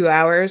into 2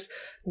 hours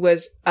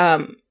was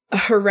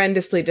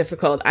horrendously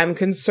difficult. I'm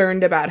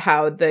concerned about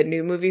how the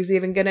new movie's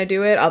even gonna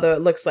do it, although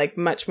it looks like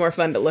much more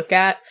fun to look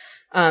at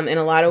in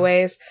a lot of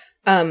ways.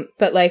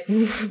 But like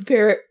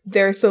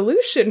their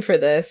solution for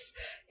this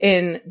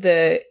in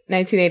the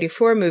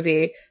 1984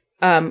 movie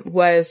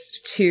was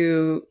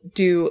to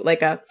do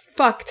like a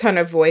fuck ton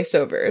of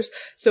voiceovers.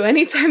 So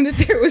anytime that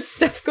there was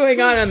stuff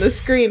going on the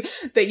screen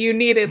that you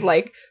needed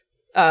like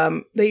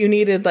that you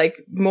needed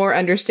like more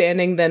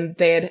understanding than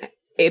they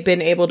had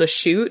been able to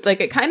shoot. Like,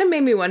 it kind of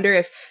made me wonder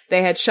if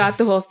they had shot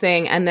the whole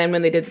thing and then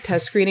when they did the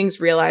test screenings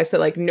realized that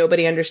like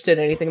nobody understood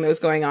anything that was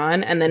going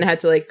on and then had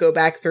to like go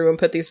back through and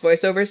put these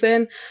voiceovers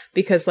in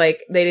because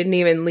like they didn't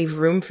even leave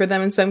room for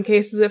them in some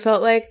cases, it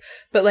felt like.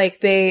 But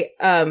like they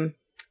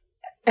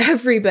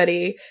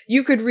everybody,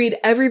 you could read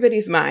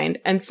everybody's mind,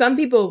 and some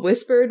people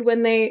whispered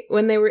when they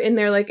were in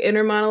their like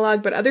inner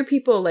monologue, but other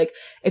people, like,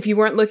 if you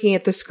weren't looking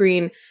at the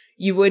screen,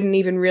 you wouldn't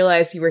even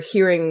realize you were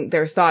hearing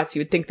their thoughts.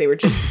 You would think they were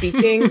just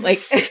speaking.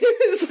 Like,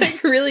 it was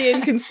like really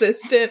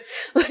inconsistent.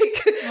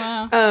 Like,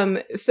 wow.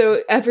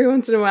 So every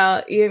once in a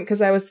while, Ian,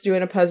 because I was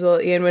doing a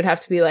puzzle, Ian would have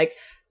to be like,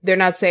 they're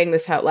not saying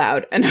this out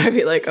loud. And I'd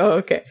be like, oh,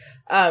 okay.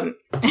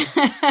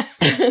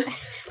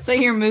 It's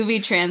like your movie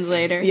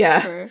translator.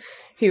 Yeah. For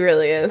he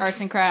really is. Arts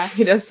and crafts.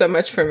 He does so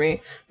much for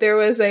me.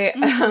 There's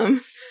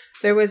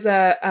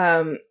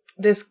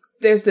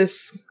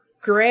this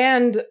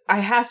grand, I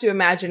have to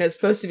imagine it's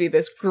supposed to be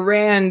this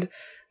grand,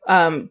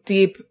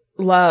 deep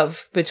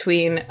love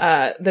between,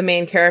 the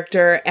main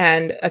character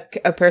and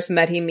a person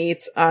that he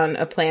meets on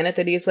a planet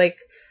that he's like,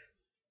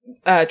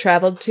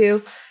 traveled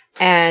to.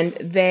 And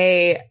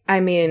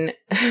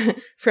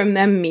from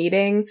them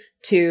meeting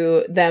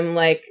to them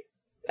like,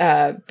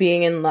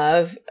 being in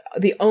love,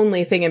 the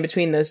only thing in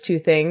between those two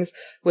things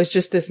was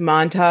just this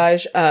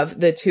montage of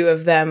the two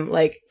of them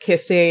like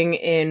kissing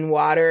in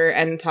water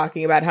and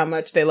talking about how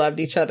much they loved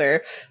each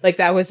other. Like,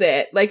 that was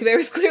it. Like, there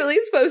was clearly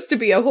supposed to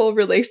be a whole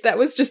relation that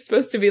was just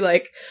supposed to be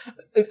like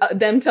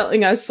them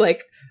telling us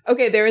like,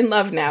 okay, they're in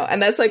love now.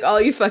 And that's like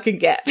all you fucking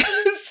get.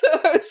 So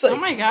I was like, oh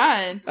my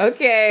God.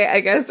 Okay,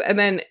 I guess. And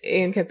then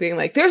Ian kept being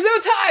like, there's no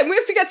time. We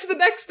have to get to the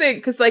next thing.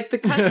 Cause like the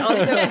cut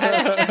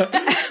also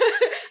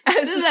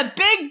this is a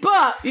big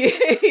book.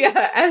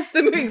 Yeah. As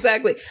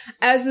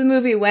the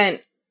movie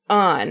went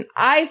on,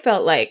 I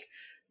felt like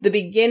the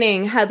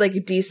beginning had like a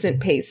decent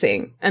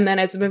pacing. And then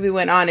as the movie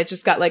went on, it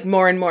just got like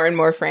more and more and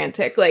more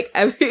frantic. Like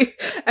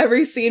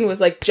every scene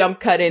was like jump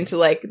cut into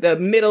like the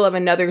middle of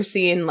another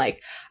scene. Like,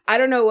 I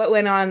don't know what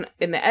went on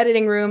in the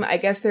editing room. I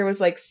guess there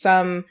was like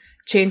some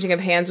changing of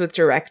hands with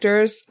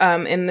directors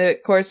in the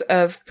course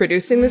of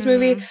producing this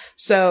movie.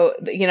 So,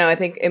 you know, I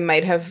think it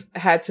might have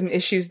had some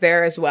issues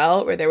there as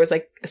well, where there was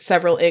like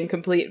several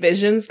incomplete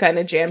visions kind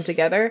of jammed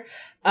together.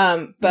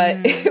 But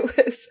it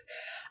was,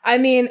 I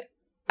mean,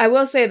 I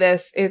will say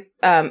this,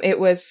 it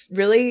was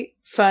really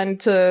fun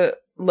to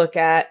look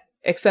at,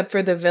 except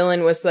for the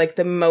villain was like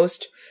the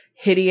most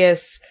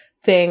hideous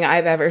thing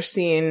I've ever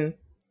seen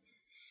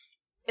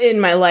in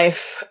my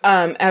life,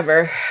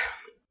 ever.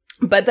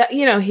 But that,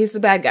 you know, he's the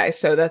bad guy,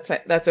 so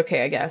that's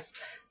okay, I guess.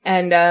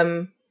 And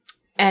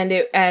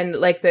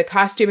like the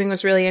costuming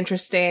was really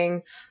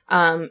interesting.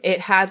 It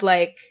had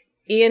like,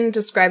 Ian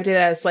described it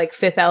as like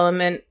Fifth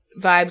Element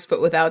vibes,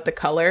 but without the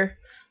color.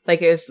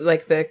 Like, it was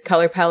like the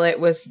color palette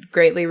was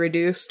greatly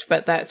reduced,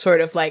 but that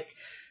sort of like,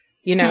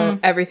 you know,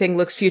 everything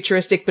looks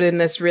futuristic, but in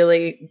this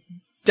really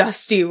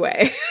dusty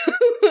way.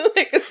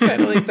 Like, it's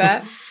kind of like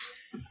that.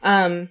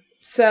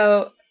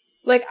 So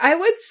like, I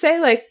would say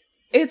like,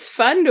 it's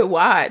fun to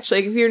watch.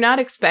 Like, if you're not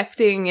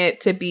expecting it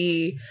to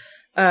be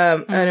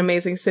an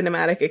amazing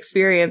cinematic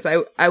experience,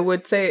 I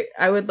would say,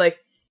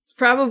 it's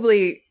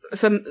probably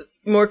some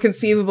more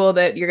conceivable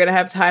that you're going to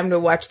have time to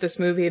watch this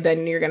movie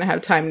than you're going to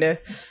have time to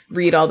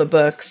read all the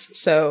books.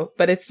 So,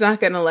 but it's not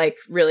going to like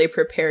really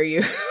prepare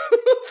you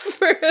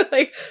for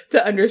like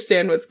to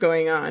understand what's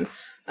going on.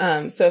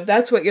 So if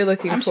that's what you're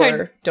looking for,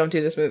 sorry, don't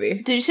do this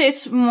movie. Did you say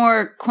it's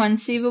more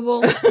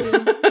conceivable?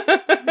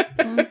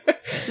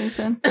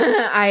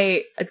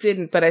 I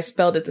didn't, but I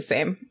spelled it the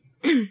same.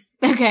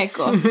 Okay,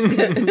 cool. I'm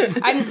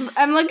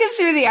looking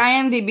through the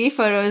IMDb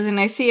photos and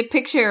I see a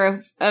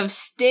picture of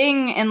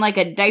Sting in like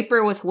a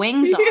diaper with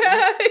wings on.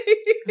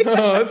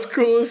 Oh, that's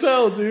cool as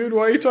hell, dude.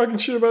 Why are you talking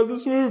shit about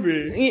this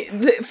movie?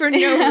 For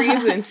no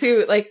reason,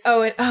 too. Like,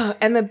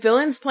 and the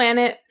villain's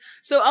planet.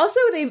 So also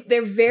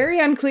they're very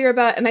unclear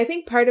about, and I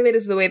think part of it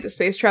is the way that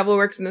space travel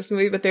works in this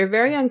movie, but they're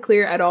very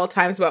unclear at all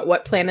times about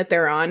what planet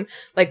they're on.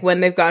 Like, when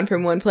they've gone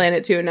from one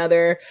planet to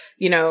another,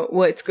 you know,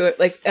 what's good.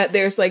 Like,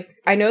 there's like,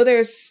 I know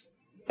there's,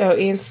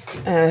 Ian's,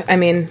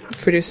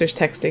 producer's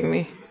texting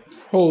me.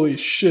 Holy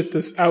shit,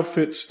 this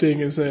outfit Sting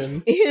is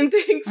in. Ian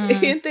thinks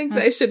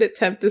I should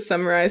attempt to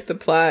summarize the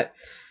plot.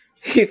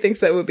 He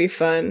thinks that would be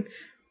fun.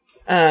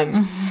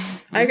 I'll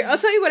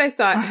tell you what I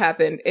thought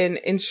happened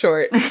in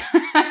short.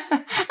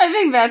 I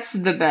think that's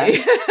the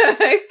best.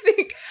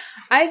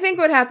 I think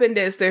what happened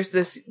is there's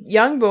this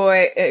young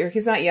boy,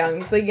 he's not young,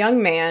 he's a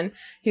young man.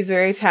 He's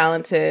very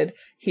talented.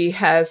 He's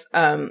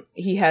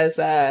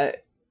the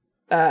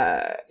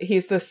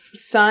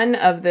son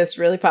of this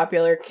really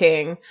popular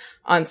king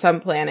on some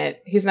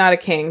planet. He's not a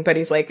king, but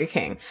he's like a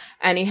king.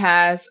 And he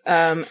has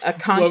a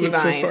concubine.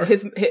 Love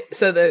it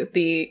so far.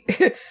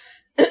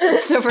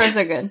 So far,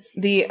 so good.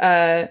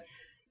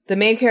 The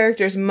main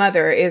character's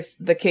mother is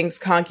the king's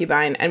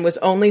concubine and was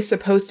only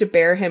supposed to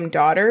bear him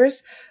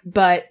daughters,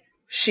 but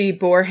she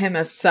bore him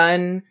a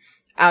son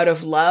out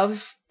of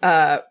love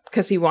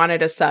because he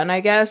wanted a son, I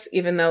guess,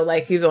 even though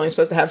like he was only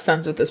supposed to have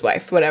sons with his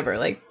wife, whatever,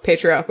 like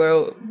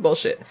patriarchal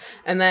bullshit.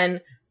 And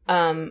then,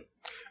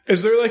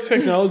 is there like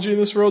technology in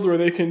this world where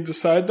they can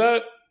decide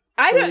that?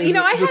 I don't, you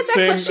know, I had that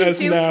question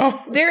too.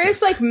 Now? There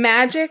is like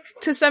magic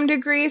to some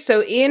degree.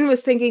 So Ian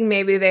was thinking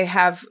maybe they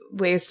have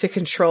ways to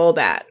control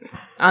that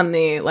on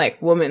the like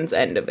woman's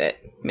end of it,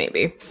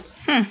 maybe.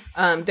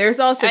 There's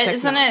also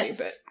technology,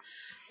 but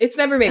it's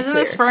never made clear.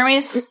 Isn't the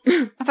spermies?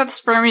 I thought the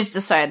spermies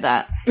decide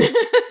that.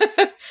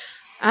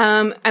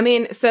 I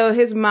mean, so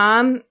his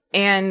mom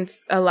and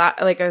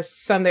there's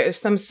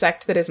some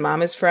sect that his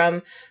mom is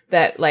from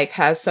that like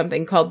has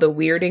something called the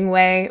weirding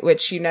way,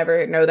 which you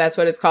never know that's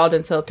what it's called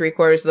until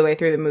 3/4 of the way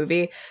through the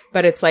movie.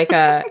 But it's like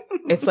a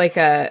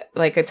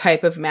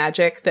type of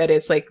magic that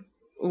is like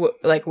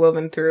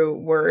woven through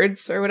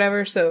words or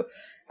whatever. So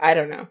I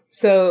don't know.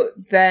 So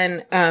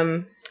then,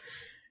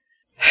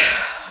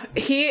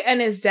 he and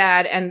his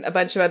dad and a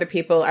bunch of other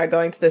people are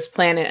going to this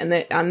planet,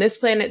 and on this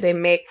planet they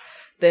make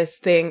this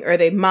thing, or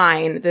they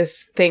mine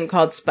this thing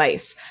called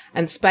spice.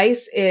 And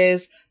spice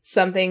is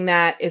something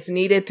that is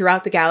needed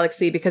throughout the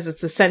galaxy because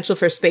it's essential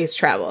for space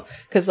travel.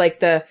 Because like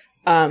the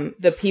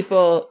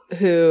people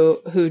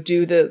who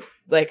do the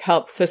like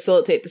help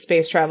facilitate the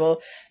space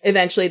travel,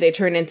 eventually they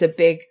turn into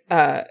big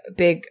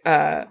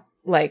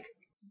like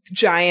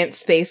giant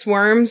space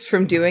worms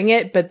from doing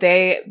it, but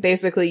they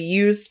basically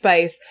use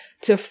spice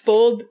to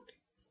fold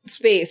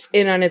space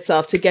in on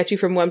itself to get you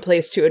from one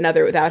place to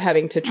another without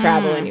having to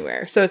travel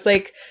anywhere. So it's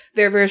like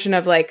their version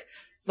of like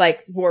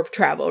warp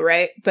travel,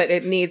 right? But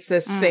it needs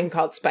this thing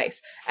called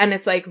spice. And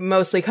it's like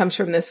mostly comes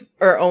from this,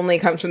 or only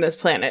comes from this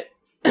planet.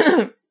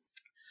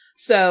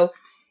 So,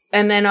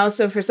 and then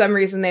also for some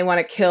reason they want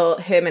to kill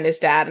him and his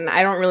dad, and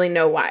I don't really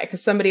know why,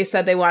 because somebody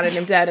said they wanted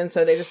him dead, and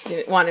so they just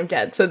didn't want him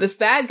dead. So this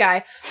bad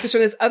guy who's from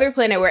this other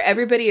planet where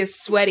everybody is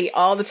sweaty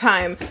all the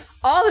time,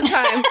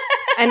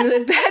 and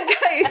the bad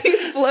guy,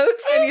 he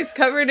floats and he's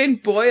covered in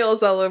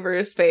boils all over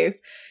his face.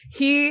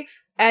 He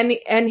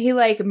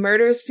like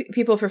murders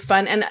people for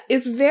fun, and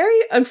is very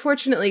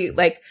unfortunately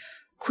like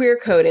queer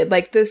coded.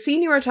 Like the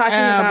scene you were talking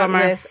about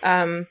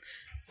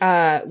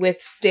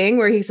with Sting,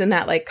 where he's in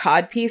that like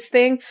codpiece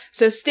thing.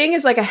 So Sting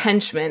is like a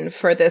henchman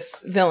for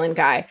this villain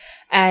guy,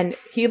 and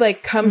he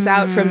like comes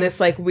out from this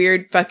like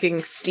weird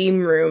fucking steam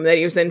room that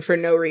he was in for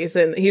no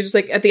reason. He just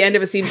like at the end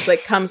of a scene just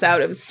like comes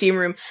out of a steam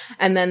room,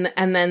 and then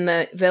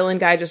the villain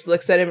guy just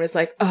looks at him and is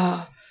like,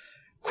 "Oh,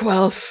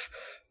 Quelf,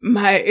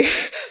 my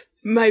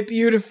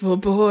beautiful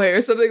boy,"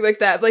 or something like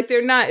that. Like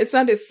it's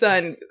not his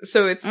son,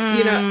 so it's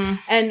you know,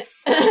 and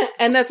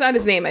that's not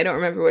his name. I don't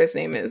remember what his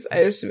name is.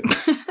 I just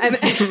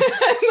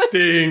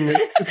Sting.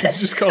 It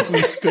just calls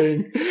him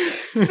Sting.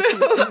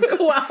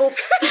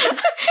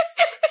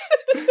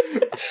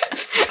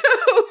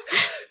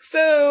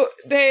 So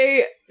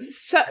they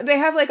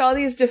have like all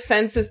these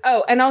defenses.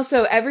 Oh, and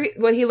also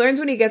what he learns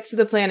when he gets to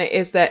the planet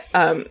is that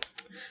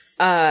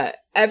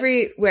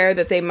everywhere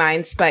that they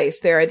mine spice,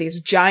 there are these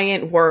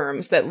giant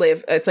worms that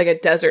live. It's like a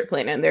desert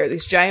planet, and there are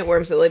these giant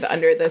worms that live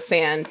under the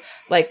sand,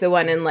 like the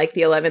one in like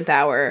the 11th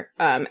hour.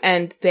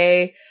 And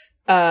they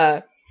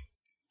are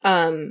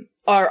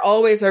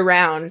always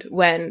around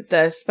when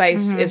the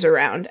spice is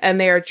around, and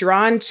they are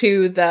drawn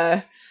to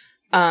the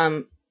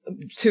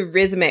to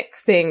rhythmic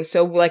things.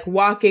 So like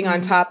walking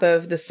on top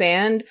of the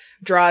sand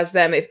draws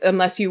them,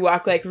 unless you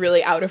walk like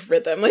really out of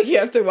rhythm. Like you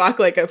have to walk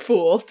like a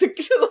fool to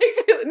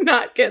like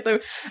not get them.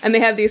 And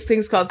they have these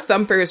things called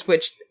thumpers,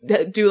 which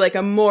do like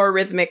a more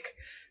rhythmic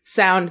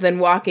sound than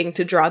walking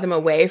to draw them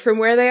away from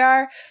where they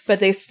are, but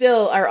they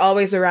still are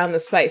always around the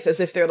spice as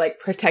if they're like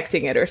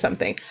protecting it or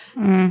something.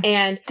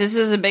 And this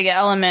is a big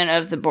element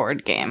of the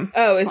board game.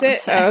 Oh, is it?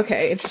 Oh,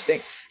 okay,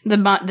 interesting.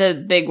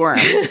 The big worm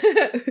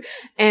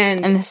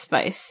and the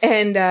spice,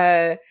 and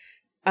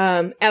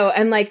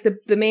and like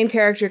the main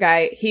character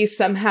guy, he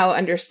somehow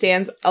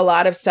understands a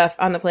lot of stuff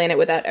on the planet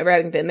without ever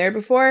having been there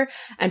before,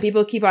 and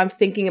people keep on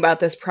thinking about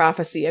this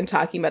prophecy and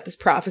talking about this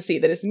prophecy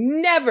that is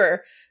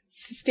never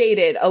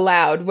stated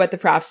aloud what the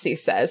prophecy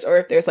says, or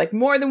if there's like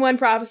more than one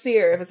prophecy,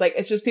 or if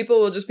it's just people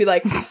will just be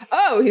like,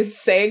 oh, he's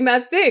saying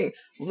that thing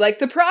like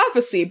the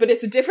prophecy, but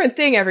it's a different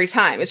thing every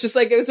time. It's just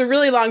like it was a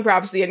really long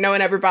prophecy and no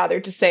one ever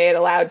bothered to say it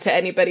aloud to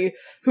anybody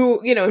who,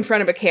 you know, in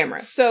front of a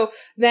camera. So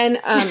then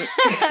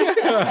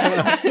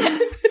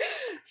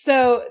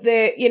so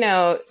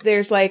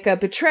there's like a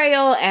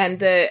betrayal, and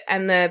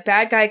the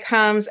bad guy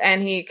comes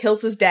and he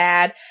kills his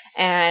dad,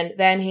 and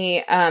then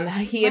he and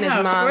his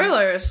mom,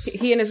 spoilers.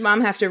 He and his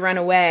mom have to run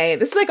away.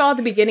 This is like all at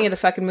the beginning of the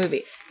fucking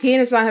movie. He and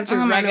his mom have to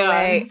run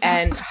away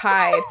and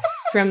hide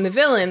from the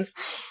villains.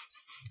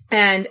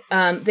 And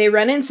they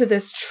run into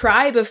this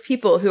tribe of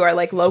people who are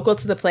like local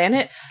to the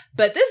planet.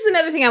 But this is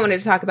another thing I wanted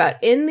to talk about.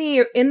 In the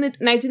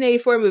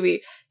 1984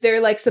 movie,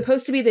 they're like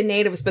supposed to be the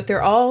natives, but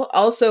they're all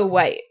also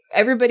white.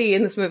 Everybody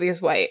in this movie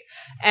is white.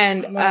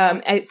 And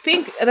I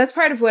think that's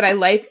part of what I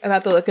like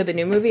about the look of the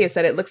new movie, is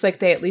that it looks like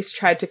they at least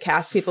tried to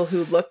cast people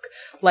who look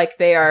like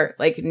they are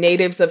like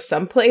natives of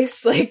some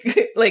place.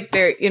 Like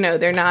they're, you know,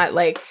 they're not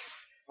like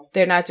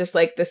They're not just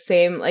like the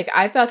same. Like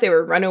I thought they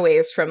were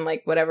runaways from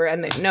like whatever,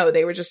 and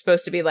they were just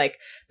supposed to be like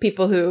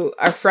people who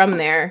are from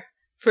there.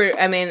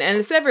 And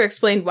it's never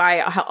explained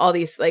how all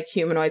these like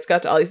humanoids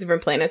got to all these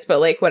different planets, but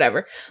like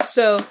whatever.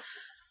 So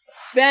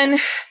then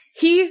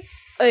he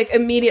like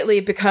immediately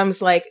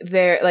becomes like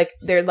their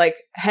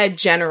head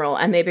general,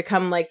 and they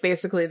become like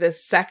basically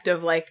this sect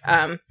of like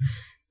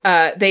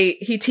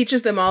he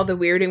teaches them all the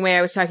weirding way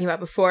I was talking about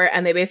before,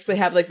 and they basically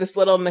have like this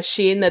little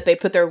machine that they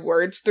put their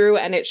words through,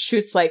 and it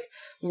shoots like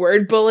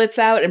word bullets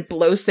out and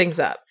blows things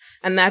up.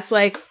 And that's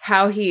like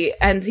how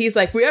he's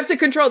like, we have to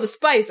control the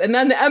spice, and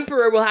then the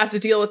Emperor will have to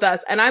deal with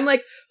us. And I'm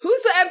like,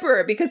 who's the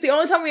Emperor? Because the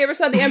only time we ever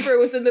saw the Emperor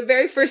was in the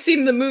very first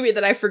scene of the movie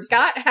that I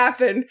forgot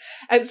happened.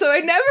 And so I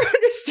never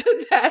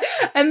understood that.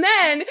 And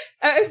then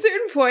at a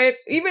certain point,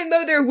 even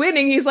though they're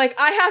winning, he's like,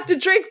 I have to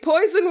drink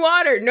poison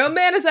water. No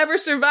man has ever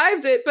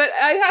survived it, but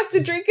I have to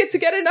drink it to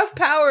get enough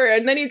power.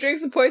 And then he drinks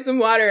the poison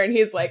water, and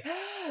he's like,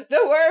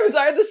 the worms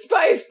are the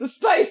spice. The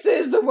spice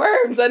is the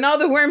worms. And all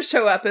the worms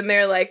show up, and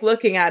they're like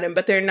looking at him,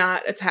 but they're not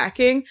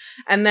attacking.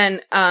 And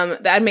then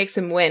that makes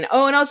him win.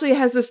 Oh, and also he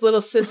has this little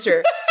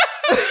sister.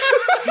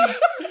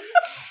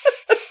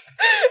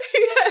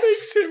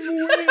 Makes him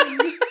win.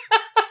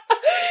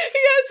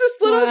 He has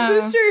this little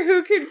sister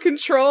who can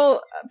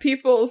control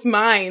people's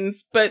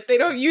minds, but they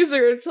don't use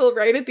her until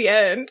right at the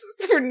end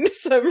for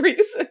some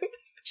reason.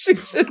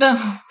 She's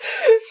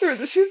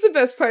the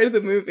best part of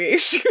the movie.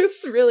 She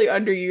was really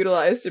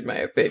underutilized, in my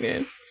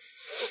opinion.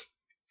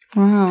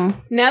 Wow.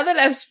 Now that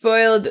I've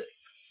spoiled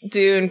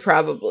Dune,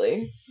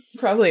 probably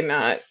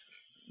not,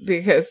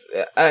 because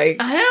I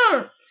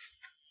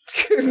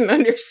couldn't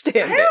understand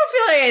it. I don't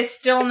feel like I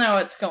still know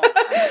what's going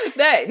on.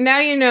 That now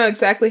you know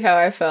exactly how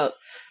I felt.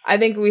 I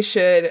think we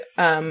should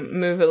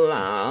move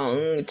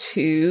along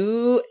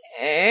to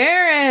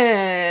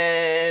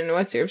Erin.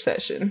 What's your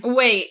obsession?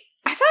 Wait,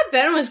 I thought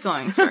Ben was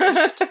going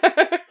first.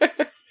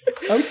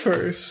 I'm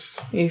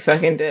first. You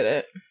fucking did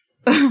it.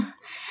 I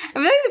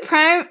feel like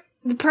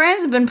the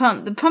primes have been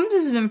pumped. The pump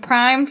has been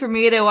primed for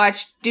me to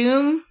watch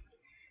Dune,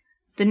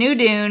 the new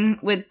Dune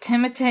with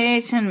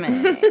Timothée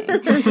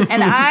Chalamet.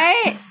 And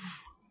I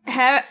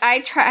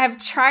have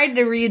tried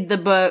to read the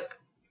book,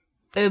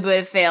 but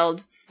it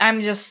failed.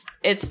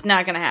 It's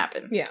not gonna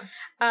happen. Yeah.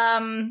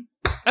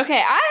 Okay,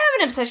 I have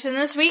an obsession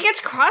this week. It's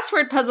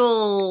crossword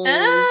puzzles.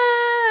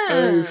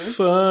 Oh,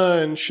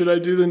 fun. Should I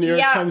do the New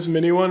York Times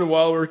mini one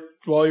while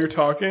you're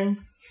talking?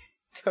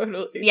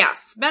 Totally.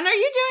 Yes. Ben, are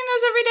you doing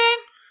those every day?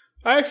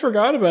 I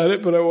forgot about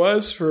it, but I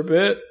was for a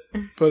bit.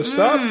 But it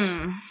stopped.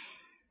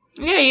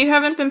 Yeah, you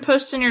haven't been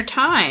posting your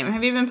time.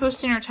 Have you been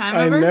posting your time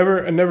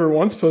ever? I never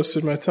once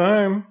posted my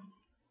time.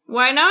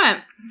 Why not?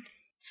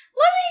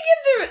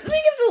 Let me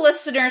give the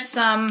listeners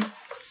some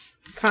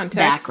context,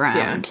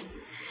 background. Yeah.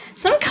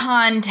 Some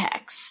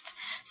context.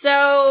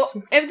 So,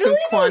 if the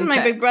leader was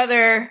my big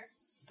brother,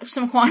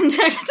 some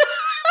context.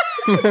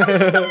 Yeah.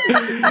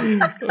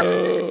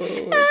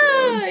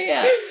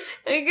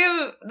 Let me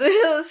give the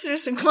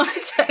listeners some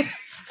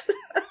context.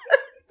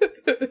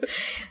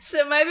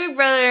 So, my big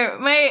brother,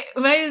 my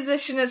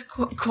position is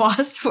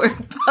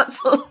crossword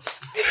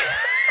puzzles.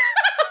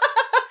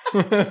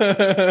 With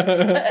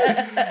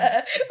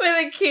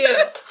a Q.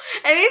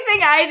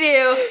 Anything I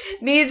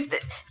do needs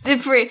to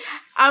free.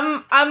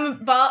 I'm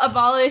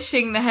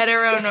abolishing the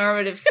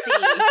heteronormative C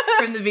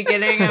from the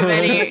beginning of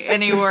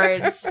any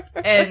words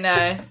and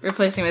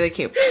replacing it with a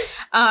Q.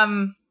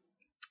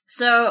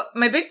 So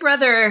my big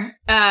brother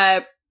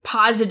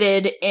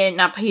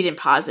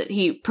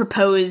he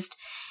proposed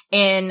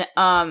in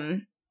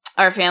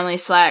our family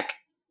Slack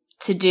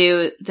to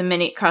do the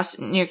New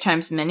York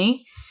Times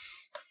mini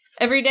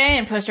every day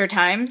and post our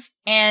times,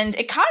 and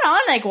it caught on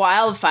like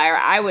wildfire,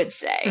 I would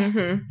say.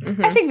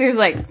 I think there's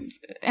like,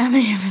 how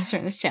many of us are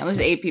in this channel?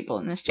 There's 8 people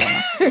in this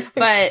channel. But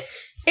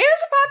it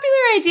was a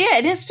popular idea,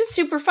 and it's been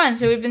super fun.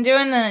 So we've been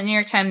doing the New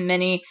York Times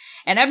mini,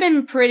 and I've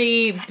been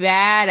pretty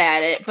bad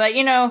at it. But,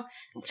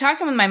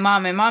 talking with my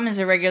mom is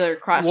a regular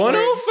crossword.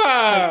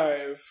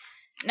 105!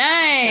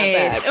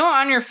 Nice! Oh,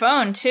 on your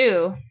phone,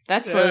 too.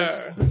 That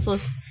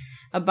slows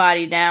a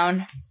body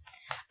down.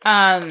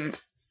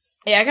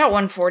 Yeah, I got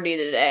 140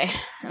 today.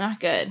 Not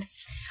good.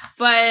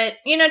 But,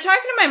 talking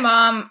to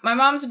my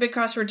mom's a big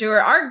crossword doer.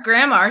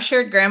 Our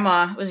shared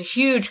grandma, was a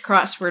huge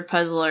crossword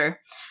puzzler.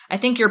 I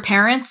think your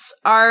parents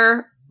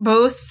are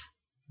both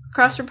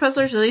crossword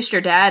puzzlers. At least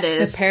your dad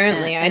is.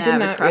 Apparently, I did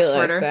not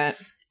realize that.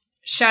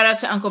 Shout out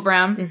to Uncle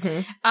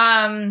Brown.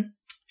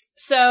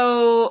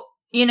 So,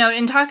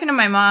 in talking to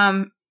my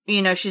mom,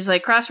 she's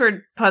like,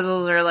 crossword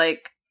puzzles are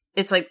like,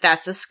 it's like,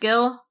 that's a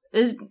skill,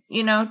 is,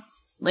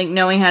 like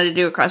knowing how to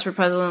do a crossword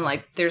puzzle, and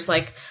like there's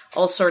like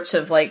all sorts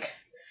of like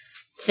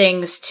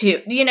things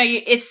to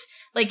it's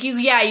like you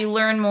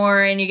learn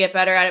more and you get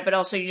better at it, but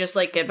also you just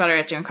like get better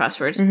at doing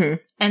crosswords.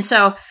 And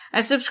so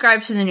I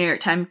subscribed to the New York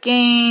Times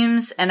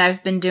games, and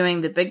I've been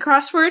doing the big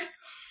crossword,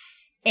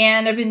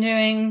 and I've been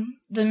doing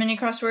the mini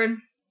crossword.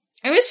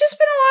 It's just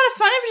been a lot of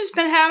fun. I've just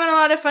been having a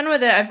lot of fun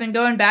with it. I've been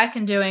going back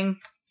and doing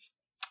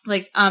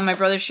like my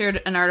brother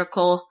shared an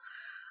article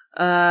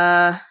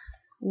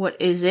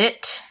What is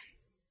it?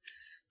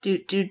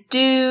 What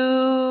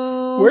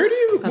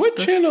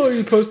channel are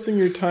you posting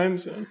your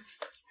times in?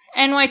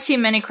 NYT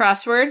Mini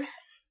Crossword.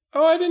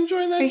 Oh, I didn't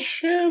join that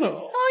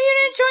channel. Oh, you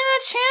didn't join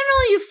that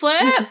channel, you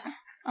flip.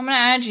 I'm gonna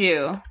add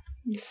you.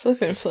 You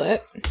flip and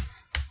flip.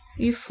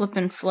 You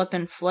flippin'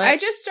 flip. I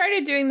just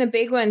started doing the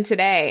big one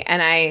today,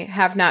 and I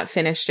have not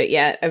finished it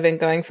yet. I've been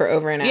going for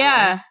over an hour.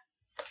 Yeah.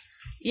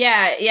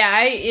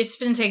 It's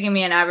been taking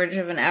me an average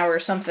of an hour or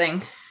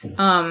something,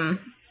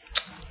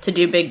 to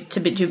do big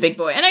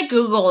boy, and I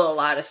Google a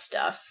lot of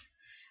stuff.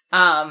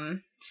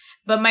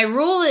 But my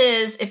rule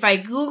is, if I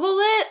Google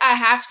it, I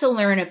have to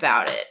learn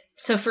about it.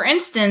 So, for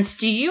instance,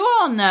 do you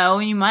all know?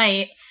 You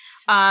might.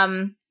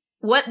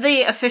 What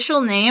the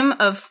official name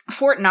of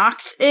Fort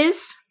Knox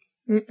is?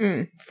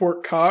 Mm-mm.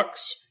 Fort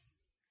Cox?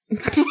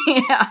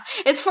 Yeah,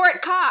 it's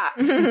Fort Cox.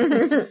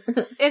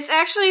 It's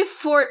actually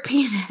Fort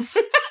Penis.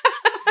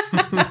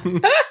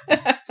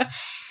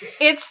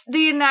 It's the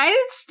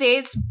United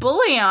States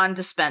Bullion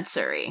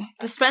Depository.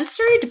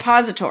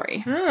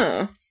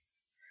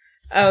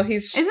 Oh,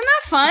 isn't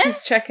that fun?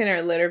 He's checking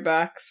her litter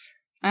box.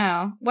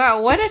 Oh,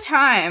 wow, what a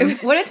time.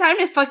 What a time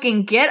to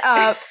fucking get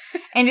up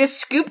and just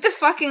scoop the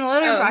fucking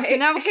litter box. And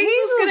now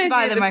Hazel's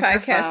by the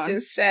microphone. Podcast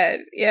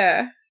instead.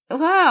 Yeah.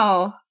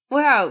 Wow.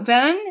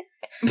 Ben,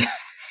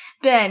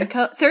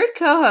 third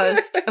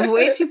co-host of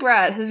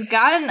WayTooBroad, has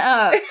gotten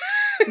up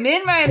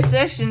mid my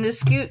obsession to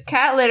scoop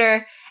cat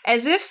litter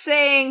as if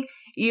saying,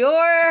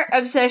 your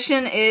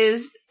obsession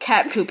is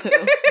cat poo-poo.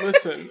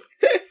 Listen.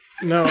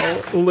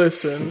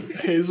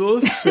 Hazel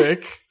is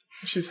sick.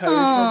 She's having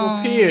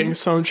trouble peeing,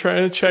 so I'm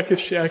trying to check if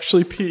she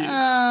actually peed.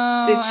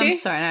 Oh, did she? I'm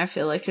sorry, I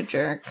feel like a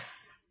jerk.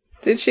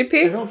 Did she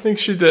pee? I don't think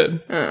she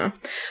did. Oh.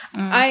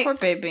 Poor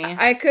baby.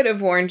 I could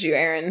have warned you,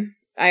 Erin.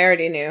 I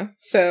already knew.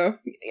 So,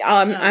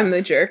 I'm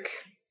the jerk.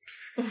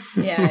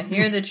 Yeah,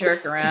 you're the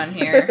jerk around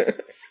here.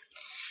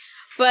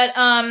 But,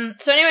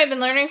 so anyway, I've been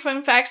learning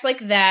fun facts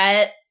like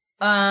that.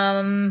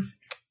 And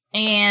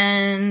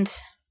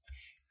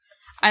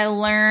I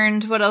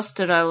learned, what else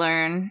did I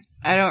learn?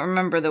 I don't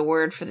remember the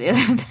word for the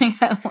other thing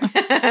I learned.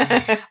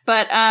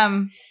 But,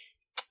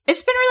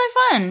 it's been really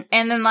fun.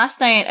 And then last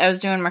night I was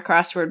doing my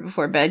crossword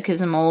before bed because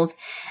I'm old.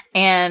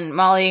 And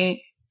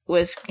Molly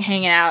was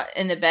hanging out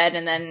in the bed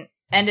and then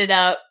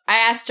I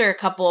asked her a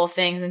couple of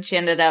things and she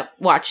ended up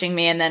watching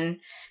me and then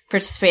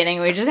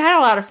participating. We just had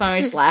a lot of fun.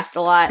 We just laughed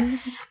a lot.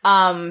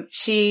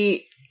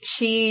 She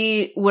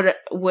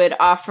would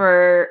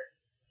offer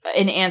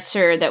an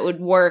answer that would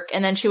work,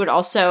 and then she would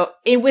also,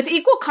 with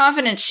equal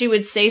confidence, she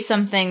would say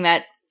something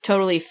that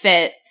totally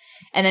fit,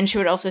 and then she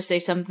would also say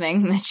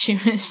something that she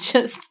was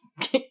just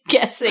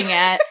guessing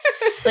at.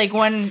 Like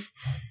one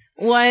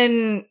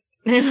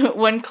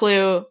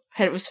clue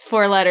was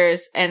 4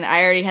 letters, and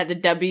I already had the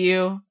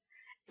W,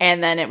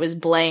 and then it was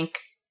blank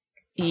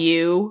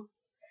U,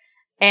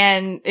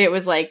 and it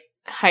was like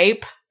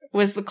hype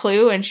was the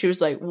clue, and she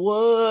was like,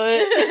 what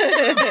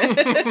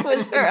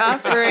was her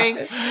offering?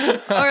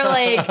 Or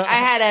like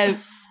I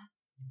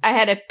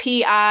had a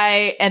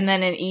PI and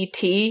then an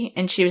ET,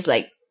 and she was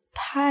like,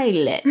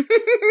 pilot. Or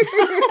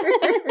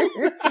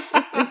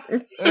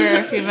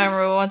a few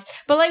memorable ones.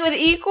 But like with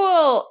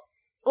equal,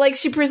 like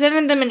she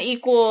presented them in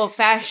equal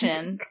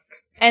fashion,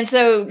 and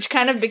so she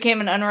kind of became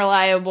an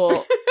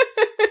unreliable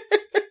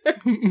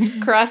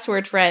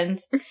crossword friend.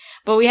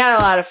 But we had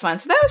a lot of fun.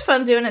 So that was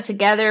fun doing it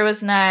together. It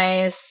was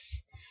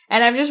nice.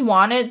 And I've just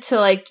wanted to,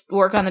 like,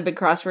 work on the big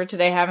crossword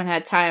today. I haven't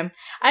had time.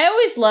 I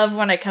always love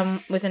when I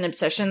come with an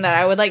obsession that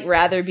I would, like,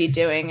 rather be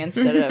doing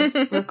instead of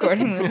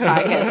recording this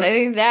podcast. I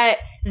think that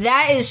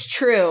is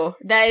true.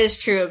 That is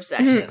true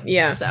obsession.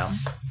 Yeah. So.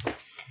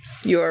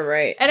 You are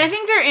right. And I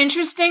think they're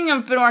interesting.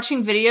 I've been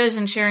watching videos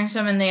and sharing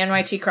some in the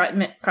NYT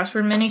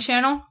Crossword Mini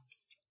channel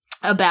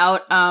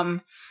about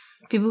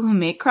people who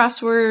make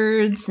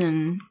crosswords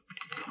and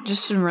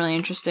just been really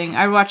interesting.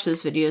 I'd watch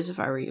those videos if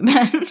I were you, Ben.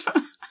 I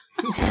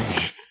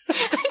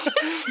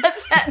just said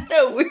that in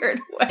a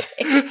weird way.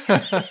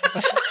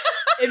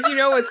 If you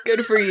know what's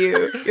good for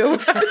you, you'll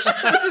watch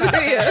those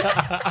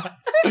videos.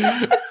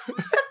 I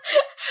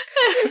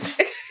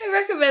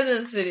recommend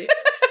this video.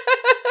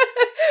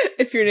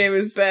 If your name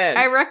is Ben.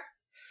 I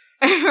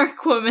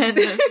recommend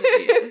those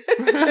videos.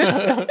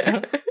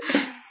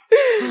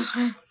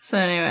 So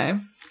anyway.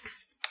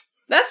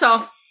 That's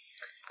all.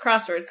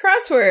 Crosswords.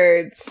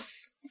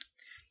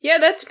 Yeah,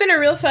 that's been a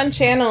real fun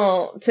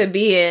channel to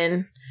be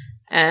in.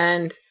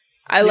 And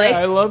I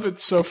love it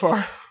so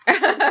far.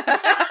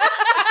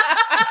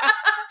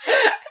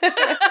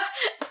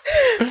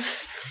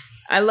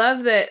 I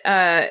love that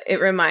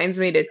it reminds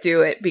me to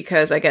do it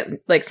because I get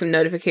like some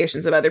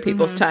notifications of other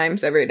people's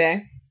times every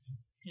day.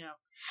 Yeah.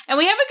 And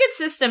we have a good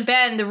system,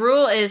 Ben. The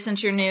rule is,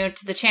 since you're new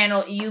to the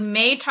channel, you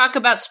may talk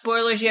about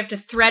spoilers. You have to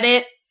thread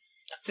it.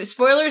 The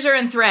spoilers are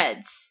in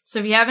threads. So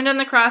if you haven't done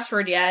the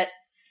crossword yet,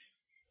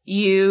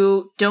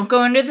 you don't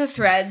go into the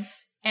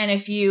threads. And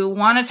if you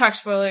want to talk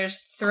spoilers,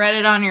 thread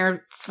it on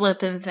your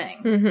flippin'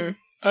 thing. Mm-hmm.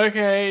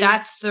 Okay.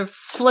 That's the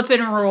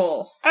flippin'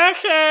 rule.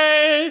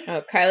 Okay.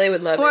 Oh, Kylie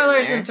would love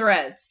spoilers and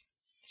threads.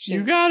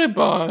 You got it,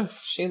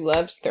 boss. She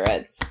loves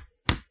threads.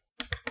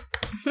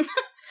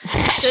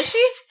 Does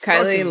she?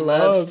 Kylie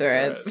loves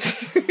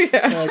threads.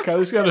 Yeah,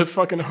 Kylie's got a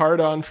fucking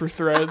hard-on for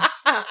threads.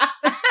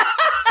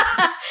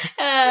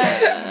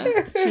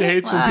 She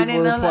hates when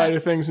people reply to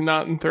things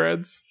not in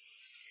threads.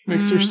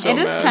 Makes her so mad.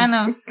 It is kind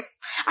of...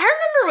 I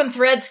remember when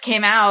threads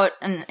came out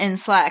in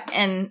Slack,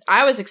 and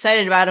I was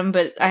excited about them,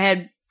 but I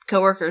had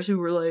coworkers who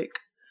were like,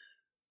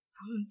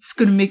 it's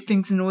gonna make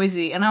things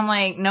noisy. And I'm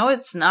like, no,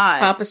 it's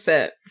not.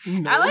 Opposite.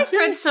 Noisy? I like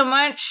threads so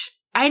much.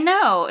 I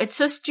know. It's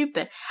so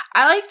stupid.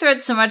 I like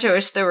threads so much, I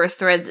wish there were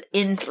threads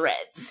in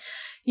threads.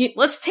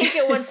 Let's take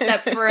it one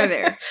step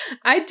further.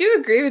 I do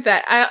agree with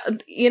that.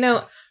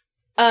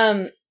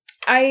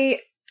 I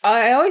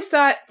always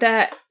thought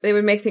that they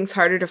would make things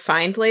harder to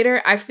find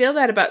later. I feel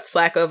that about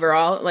Slack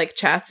overall, like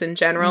chats in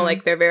general.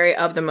 Like, they're very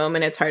of the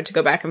moment. It's hard to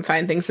go back and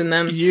find things in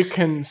them. You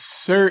can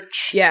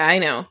search. Yeah, I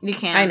know. You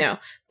can. I know.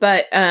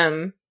 But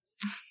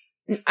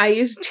I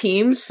use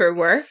Teams for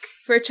work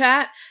for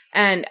chat,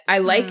 and I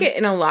like it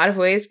in a lot of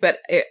ways, but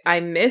I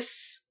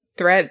miss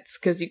threads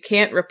because you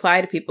can't reply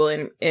to people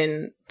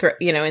in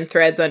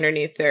threads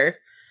underneath their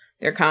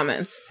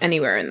comments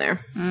anywhere in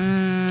there.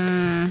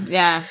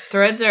 Yeah,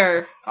 threads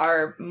are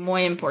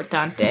muy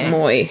importante.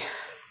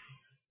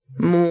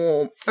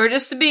 Muy. Or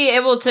just to be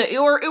able to,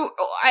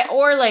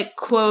 or like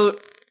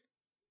quote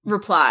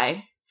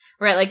reply,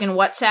 right? Like in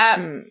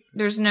WhatsApp,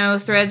 there's no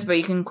threads, but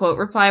you can quote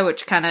reply,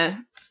 which kind of,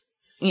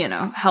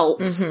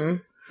 helps.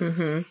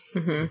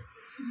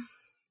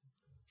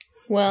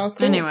 Well,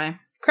 cool. Anyway,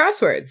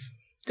 crosswords,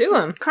 do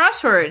them.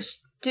 Crosswords,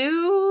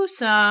 do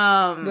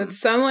some with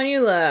someone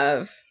you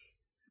love,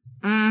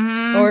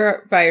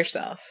 or by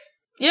yourself.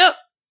 Yep.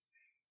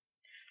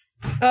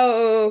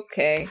 Oh,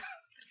 okay.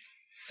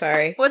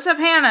 Sorry. What's up,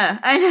 Hannah?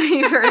 I know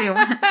you've already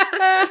won.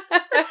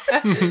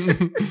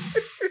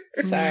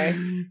 Sorry.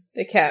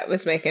 The cat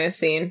was making a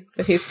scene,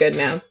 but he's good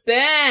now.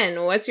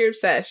 Ben, what's your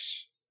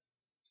obsession?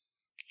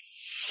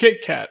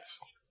 Kit Kats.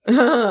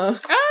 Oh,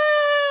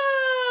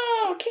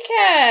 Kit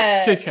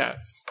Kat. Kit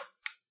Kats.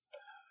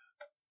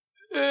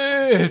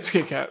 It's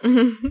Kit Kats.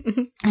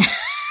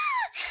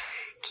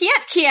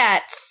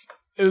 Kats.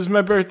 It was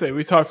my birthday.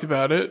 We talked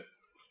about it.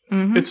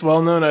 It's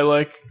well known I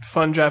like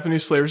fun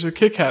Japanese flavors of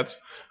Kit Kats.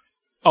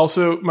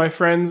 Also, my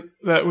friend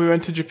that we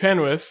went to Japan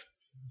with,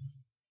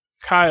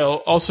 Kyle,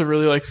 also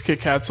really likes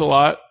Kit Kats a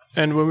lot.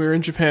 And when we were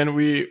in Japan,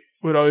 we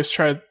would always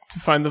try to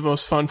find the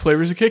most fun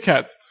flavors of Kit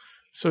Kats.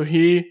 So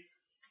he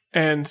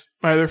and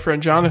my other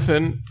friend,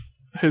 Jonathan,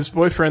 his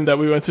boyfriend that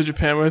we went to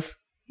Japan with,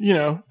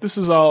 this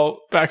is all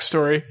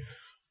backstory.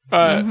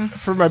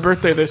 For my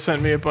birthday, they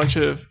sent me a bunch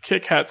of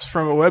Kit Kats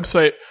from a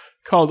website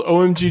called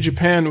OMG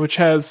Japan, which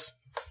has...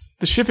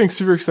 The shipping's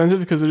super expensive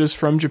because it is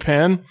from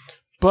Japan,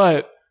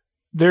 but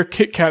their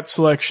Kit Kat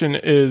selection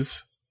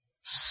is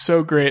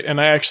so great, and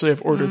I actually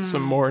have ordered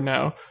some more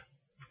now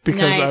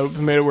because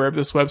I've made aware of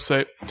this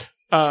website,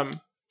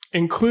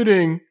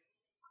 including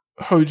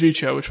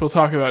Hojicha, which we'll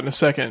talk about in a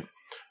second.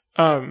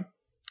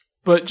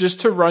 But just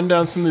to run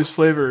down some of these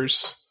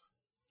flavors,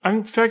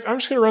 I'm just going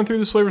to run through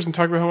these flavors and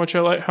talk about how much I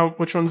like,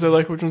 which ones I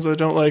like, which ones I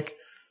don't like,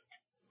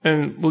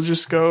 and we'll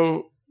just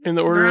go in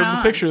the order of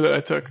the picture that I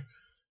took.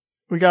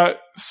 We got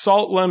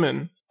salt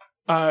lemon.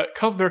 There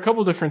are a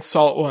couple different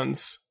salt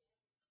ones.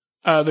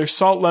 There's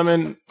salt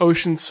lemon,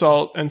 ocean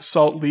salt, and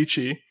salt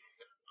lychee.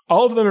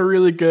 All of them are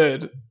really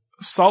good.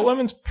 Salt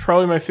lemon's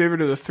probably my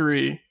favorite of the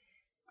three.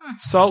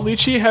 Salt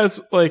lychee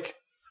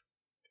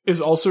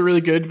is also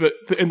really good, but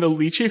the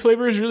lychee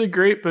flavor is really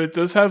great, but it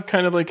does have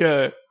kind of like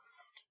a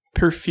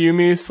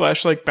perfumey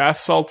 / bath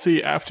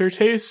salty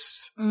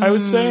aftertaste, I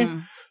would say.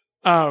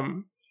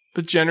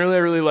 But generally, I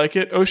really like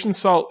it. Ocean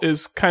salt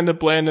is kind of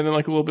bland, and then a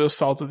little bit of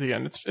salt at the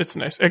end. It's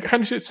nice. It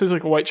kind of tastes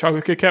like a white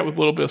chocolate Kit Kat with a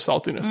little bit of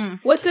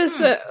saltiness. What does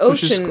the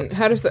ocean? Cool.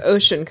 How does the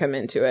ocean come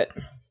into it?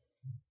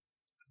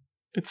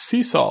 It's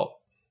sea salt.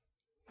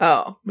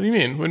 Oh, what do you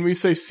mean? When we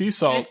say sea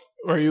salt,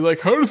 are you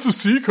like, how does the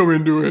sea come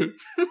into it?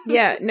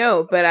 Yeah,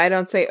 no, but I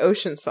don't say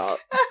ocean salt.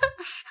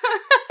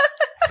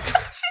 She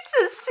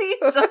says sea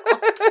salt.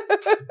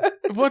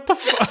 What the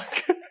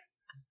fuck?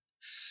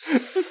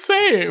 It's the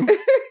same.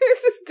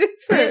 It's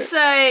different.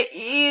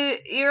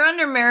 It's you're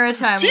under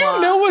maritime law. Do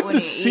you know what the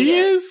sea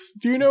is?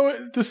 Do you know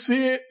what the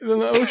sea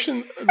and the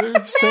ocean are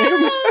the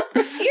same?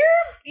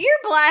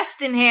 You're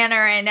blasting Hannah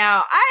right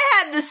now.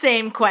 I had the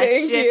same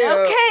question.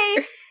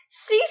 Okay,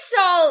 sea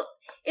salt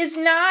is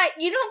not.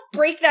 You don't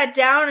break that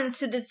down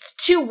into the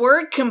two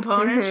word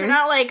components. You're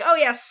not like, oh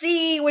yeah,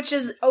 sea, which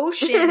is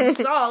ocean,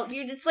 salt.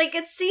 You're just like,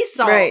 it's sea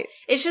salt. Right.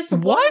 It's just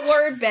one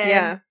word, Ben.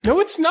 Yeah. No,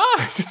 it's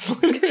not. It's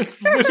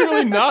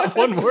literally not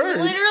one word.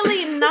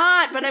 Literally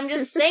not. But I'm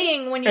just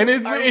saying when you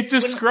it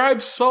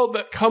describes salt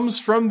that comes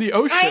from the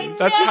ocean.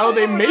 That's how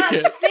they make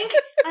it.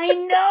 I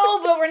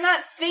know, but we're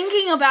not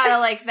thinking about it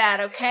like that,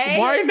 okay?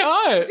 Why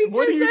not? Because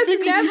what do you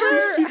think when you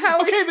see sea?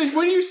 Okay, then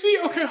when you see...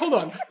 Okay, hold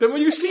on. Then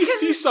when you see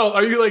sea salt,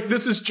 are you like,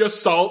 this is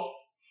just salt?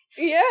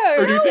 Yeah.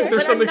 Or do you think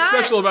there's something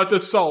special about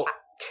this salt?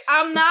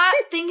 I'm not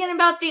thinking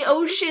about the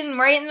ocean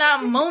right in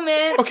that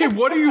moment. Okay,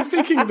 what are you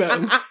thinking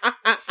then?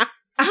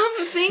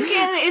 I'm thinking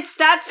it's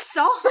that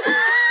salt.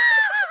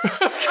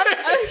 I'm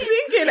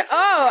thinking,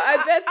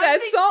 I bet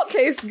that salt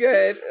tastes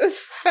good.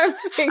 I'm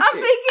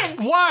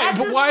thinking, why?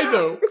 But why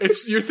though?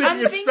 You're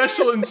thinking it's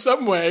special in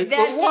some way,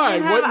 but why?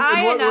 In what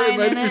way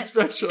might it be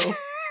special?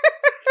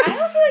 I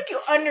don't feel like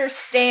you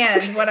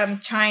understand what I'm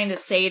trying to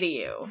say to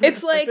you.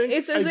 It's like,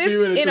 it's as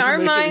if, in our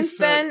minds,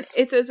 Ben,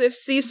 it's as if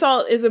sea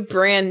salt is a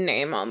brand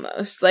name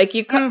almost. Like,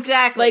 you come,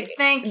 exactly. Like,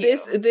 thank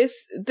you.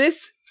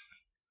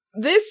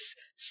 This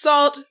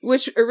salt,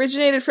 which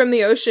originated from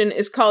the ocean,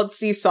 is called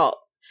sea salt.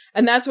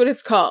 And that's what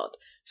it's called.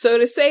 So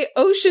to say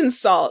ocean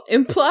salt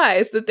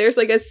implies that there's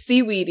like a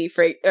seaweedy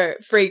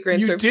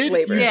fragrance or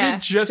flavor. You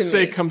did just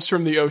say comes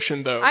from the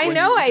ocean, though. I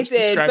know I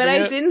did, but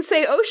I didn't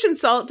say ocean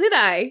salt, did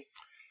I?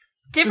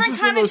 Different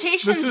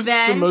connotations, this is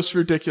Ben. the most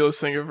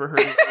ridiculous thing I've ever heard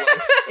in my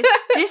life.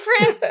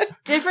 It's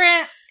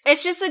different.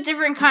 It's just a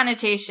different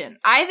connotation.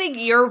 I think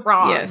you're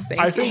wrong. Yes,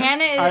 thank you.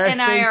 Hannah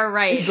and I are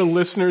right. The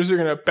listeners are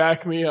going to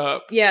back me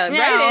up. Yeah,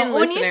 right in,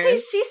 when listeners. you say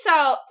sea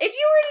salt, if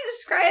you were to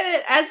describe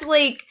it as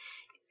like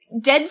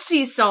Dead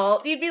Sea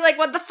salt, you'd be like,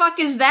 what the fuck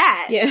is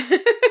that? Yeah.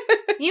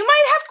 You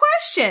might have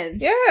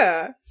questions.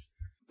 Yeah.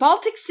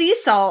 Baltic sea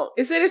salt.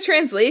 Is it a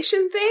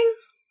translation thing?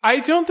 I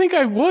don't think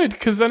I would,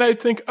 because then I'd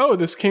think, oh,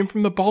 this came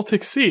from the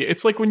Baltic Sea.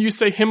 It's like when you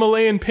say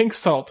Himalayan pink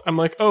salt. I'm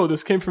like, oh,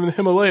 this came from the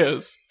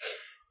Himalayas.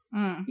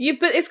 Mm. Yeah,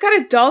 but it's got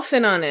a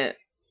dolphin on it,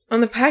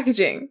 on the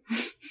packaging.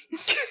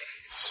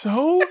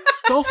 So?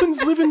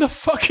 Dolphins live in the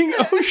fucking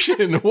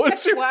ocean.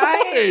 What's your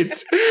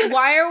point?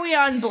 Why are we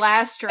on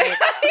blast right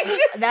now?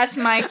 That's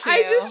my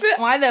cue.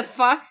 Why the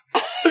fuck?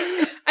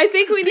 I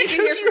think we need to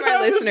hear from our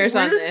listeners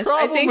on this.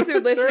 I think the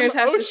listeners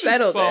have to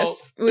settle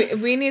this.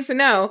 We need to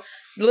know.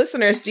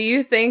 Listeners, do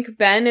you think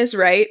Ben is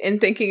right in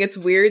thinking it's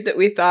weird that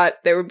we thought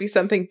there would be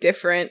something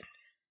different,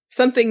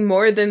 something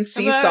more than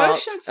sea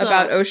salt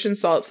about ocean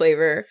salt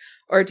flavor?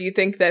 Or do you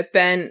think that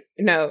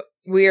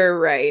we are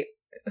right?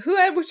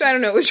 Which I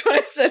don't know which one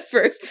I said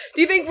first.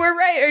 Do you think we're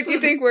right or do you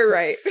think we're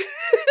right?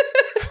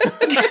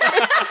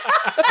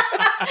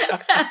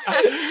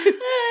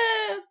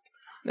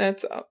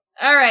 That's all.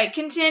 All right,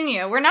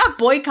 continue. We're not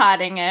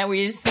boycotting it.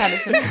 We just had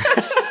to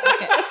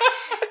okay.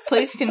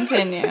 Please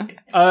continue.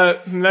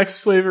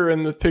 Next flavor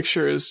in the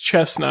picture is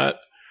chestnut,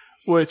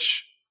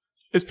 which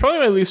is probably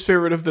my least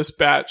favorite of this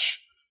batch.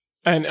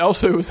 And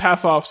also it was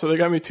half off, so they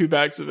got me 2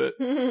 bags of it.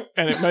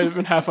 And it might have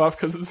been half off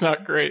because it's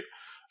not great.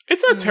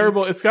 It's not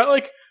terrible. It's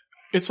got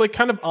it's like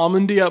kind of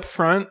almondy up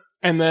front,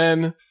 and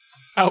then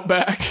out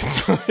back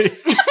it's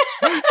like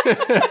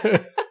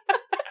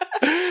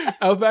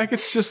out back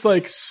it's just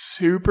like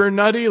super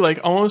nutty, like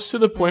almost to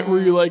the point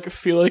where you like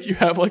feel like you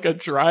have like a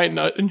dry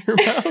nut in your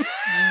mouth.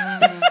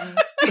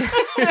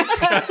 It's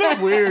kind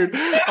of weird.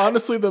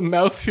 Honestly, the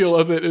mouthfeel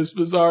of it is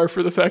bizarre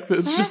for the fact that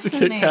it's just a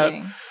Kit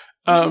Kat.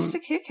 Just a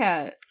Kit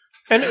Kat.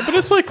 But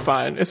it's like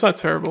fine. It's not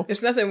terrible.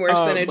 There's nothing worse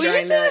than a dry nut.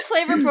 Would you say the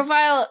flavor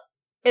profile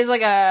is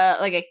like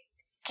a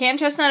canned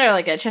chestnut or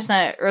like a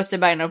chestnut roasted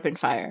by an open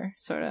fire,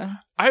 sort of?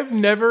 I've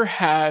never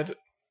had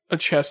a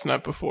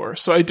chestnut before,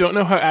 so I don't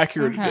know how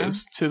accurate it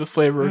is to the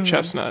flavor of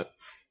chestnut.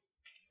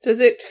 Does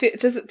it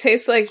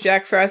taste like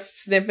Jack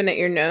Frost snipping at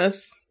your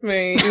nose?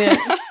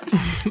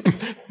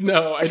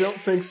 No, I don't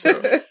think so.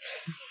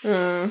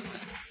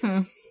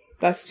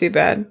 That's too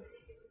bad.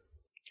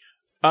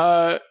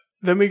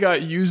 Then we got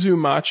yuzu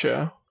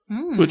matcha,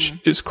 which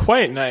is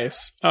quite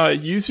nice.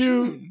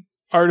 Yuzu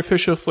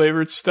artificial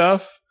flavored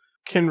stuff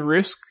can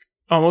risk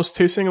almost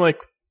tasting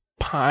like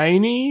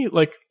piney,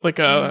 like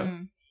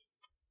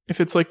if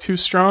it's like too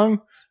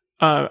strong.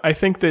 I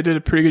think they did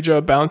a pretty good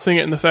job balancing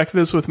it, and the fact that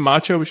it's with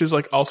matcha, which is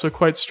like also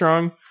quite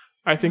strong,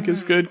 I think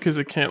is good because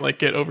it can't like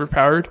get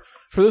overpowered.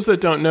 For those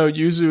that don't know,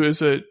 yuzu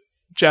is a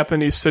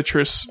Japanese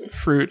citrus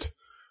fruit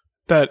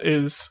that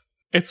is,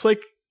 it's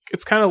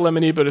kind of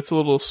lemony, but it's a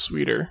little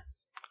sweeter.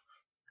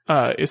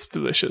 It's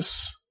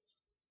delicious.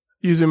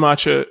 Yuzu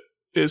matcha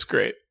is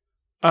great.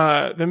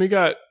 Then we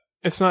got,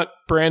 it's not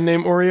brand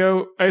name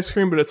Oreo ice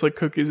cream, but it's like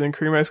cookies and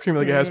cream ice cream.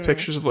 Like it has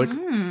pictures of like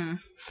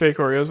fake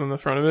Oreos on the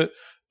front of it.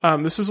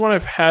 This is one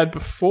I've had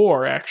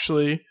before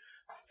actually,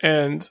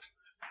 and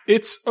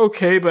it's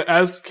okay, but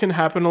as can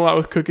happen a lot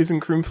with cookies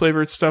and cream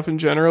flavored stuff in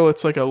general,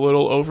 it's like a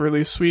little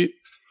overly sweet.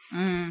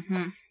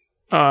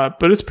 But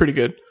it's pretty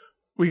good.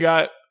 We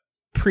got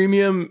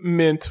premium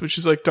mint, which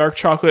is like dark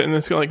chocolate, and then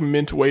it's got like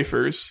mint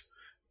wafers,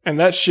 and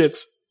that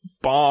shit's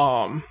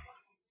bomb.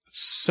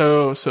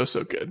 So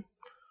good.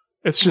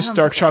 It's just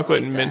dark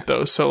chocolate and mint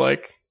though, so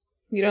like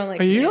you don't like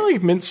you don't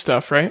like mint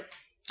stuff, right?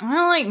 I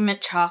don't like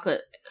mint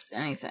chocolate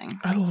anything.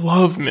 I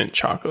love mint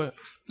chocolate.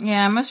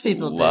 Yeah, most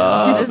people do.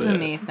 It is a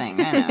me thing,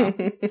 I know.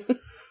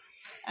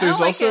 There's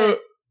also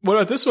what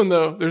about this one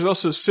though? There's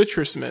also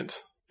citrus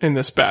mint in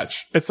this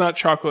batch. It's not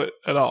chocolate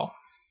at all.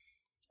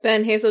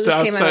 Ben, Hazel just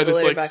came out of the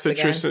litter box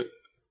citrus again.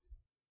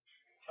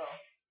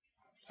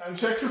 Time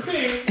check for me.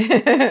 How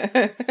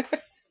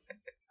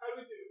do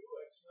we do? Ooh,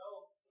 I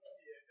smell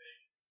bloody,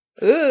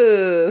 I think.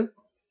 Ooh.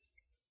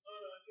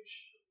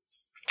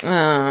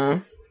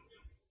 Oh.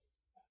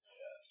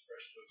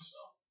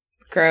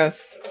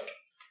 Gross.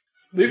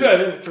 Leave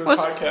that in for the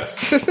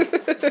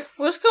podcast.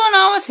 What's going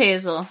on with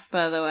Hazel,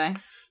 by the way?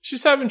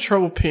 She's having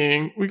trouble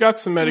peeing. We got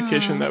some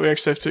medication that we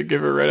actually have to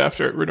give her right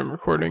after rhythm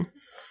recording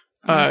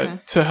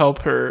to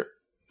help her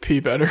pee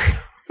better.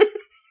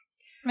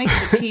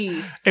 Makes you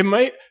pee. It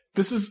might.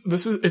 This is.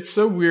 It's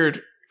so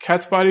weird.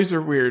 Cats' bodies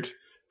are weird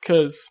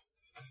because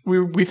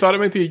we thought it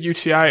might be a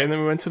UTI, and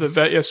then we went to the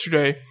vet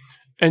yesterday,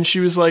 and she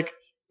was like,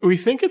 "We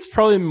think it's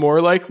probably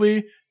more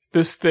likely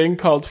this thing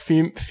called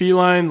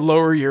feline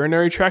lower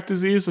urinary tract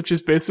disease, which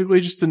is basically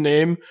just a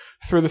name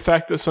for the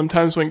fact that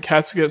sometimes when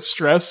cats get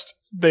stressed,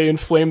 they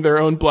inflame their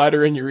own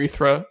bladder and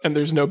urethra, and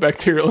there's no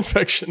bacterial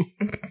infection."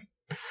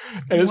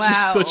 And it's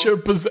just such a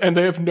and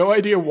they have no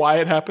idea why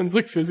it happens,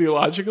 like,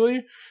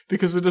 physiologically,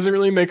 because it doesn't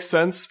really make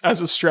sense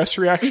as a stress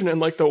reaction in,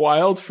 like, the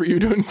wild for you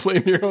to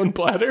inflame your own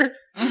bladder.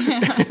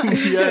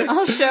 Yet,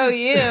 I'll show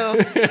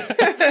you.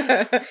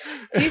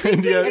 Do you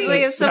think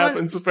this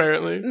happens,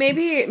 apparently?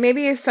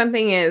 Maybe if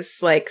something is,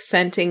 like,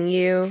 scenting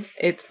you,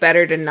 it's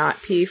better to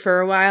not pee for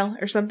a while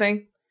or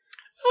something?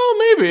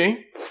 Oh,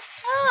 maybe.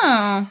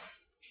 Oh.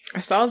 I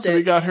solved it. So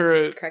we got her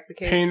a Crack the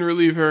case. pain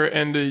reliever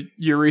and a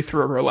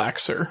urethra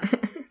relaxer.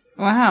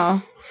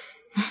 Wow.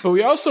 But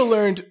we also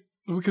learned,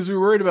 because we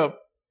were worried about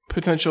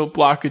potential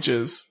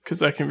blockages, because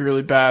that can be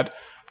really bad,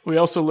 we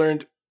also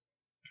learned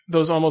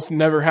those almost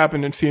never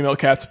happen in female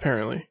cats,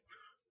 apparently.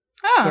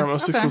 Oh, They're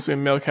almost exclusively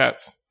in male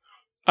cats.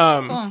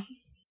 Cool.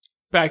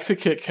 Back to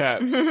Kit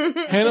Kats.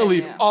 Hannah,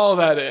 leave all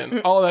that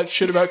in. All that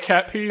shit about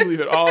cat pee,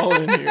 leave it all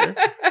in here.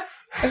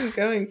 I'm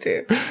going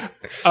to.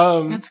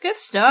 That's good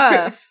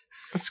stuff.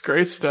 That's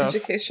great stuff.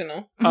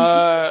 Educational.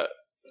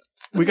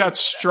 We got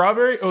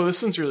strawberry. Oh,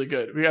 this one's really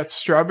good. We got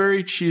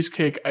strawberry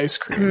cheesecake ice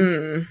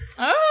cream.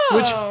 Oh.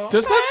 Which,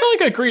 doesn't that sound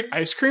like a great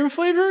ice cream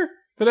flavor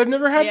that I've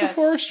never had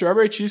before?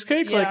 Strawberry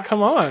cheesecake? Yeah. Like,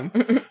 come on.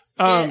 Get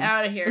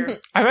out of here.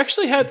 I've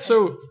actually had,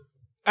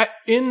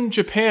 in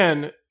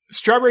Japan,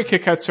 strawberry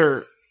Kit Kats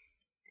are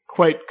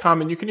quite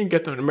common. You can even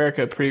get them in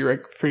America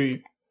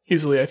pretty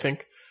easily, I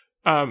think.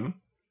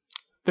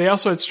 They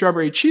also had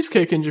strawberry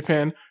cheesecake in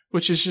Japan,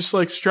 which is just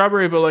like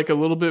strawberry, but like a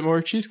little bit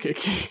more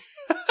cheesecakey.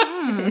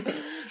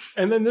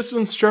 And then this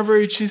one's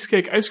strawberry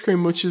cheesecake ice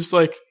cream, which is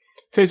like,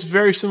 tastes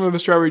very similar to the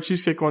strawberry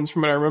cheesecake ones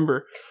from what I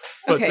remember.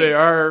 But they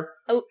are...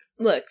 Oh,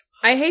 look,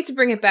 I hate to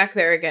bring it back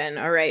there again,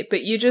 all right?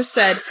 But you just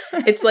said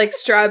it's like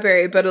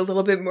strawberry, but a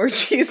little bit more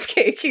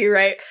cheesecakey,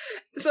 right?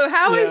 So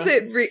how is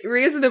it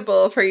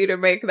reasonable for you to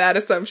make that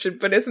assumption,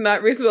 but it's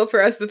not reasonable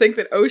for us to think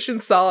that ocean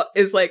salt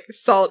is like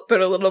salt,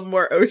 but a little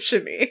more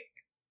oceany?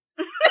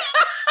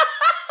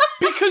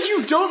 Because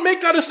you don't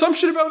make that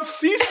assumption about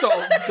sea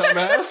salt,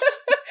 dumbass.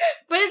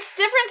 But it's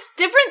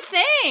different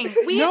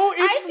thing. No,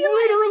 it's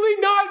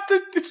literally not.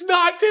 It's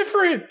not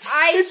different.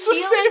 It's the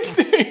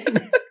same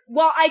thing.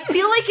 Well, I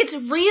feel like it's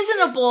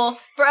reasonable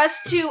for us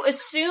to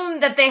assume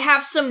that they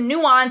have some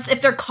nuance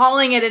if they're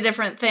calling it a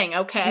different thing,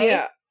 okay?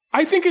 Yeah.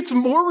 I think it's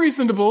more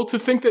reasonable to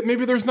think that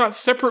maybe there's not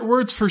separate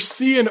words for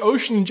sea and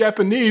ocean in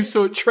Japanese,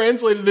 so it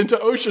translated into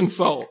ocean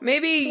salt.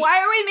 Maybe.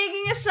 Why are we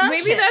making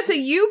assumptions? Maybe that's a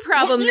you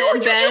problem, Ben.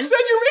 You just said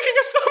you're making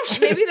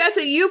assumptions. Maybe that's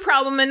a you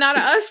problem and not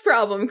a us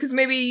problem, because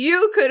maybe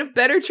you could have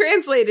better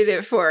translated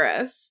it for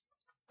us.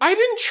 I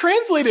didn't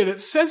translate it. It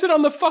says it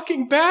on the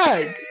fucking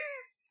bag.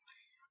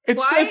 It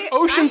says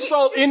ocean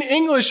salt in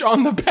English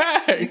on the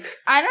bag.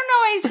 I don't know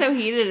why he's so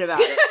heated about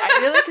it. I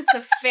feel like it's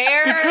a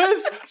fair...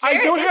 Because I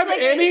don't have like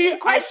any...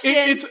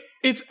 question.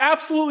 It's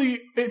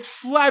absolutely... It's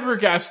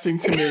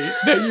flabbergasting to me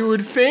that you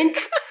would think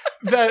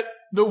that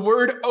the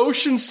word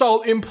ocean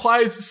salt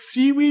implies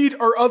seaweed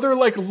or other,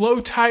 like,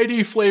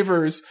 low-tidey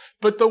flavors,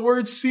 but the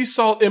word sea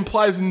salt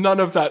implies none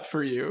of that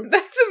for you.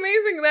 That's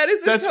amazing.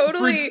 That's a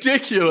totally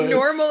ridiculous.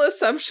 Normal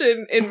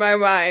assumption in my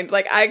mind.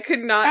 Like, I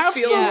could not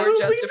feel more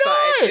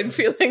justified in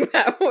feeling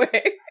that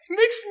way.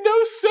 Makes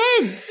no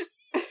sense.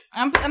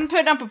 I'm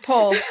putting up a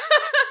poll.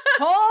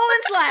 Poll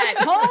and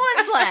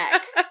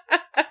slack.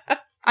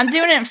 I'm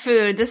doing it in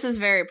food. This is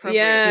very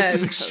appropriate. Yes,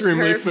 this is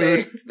extremely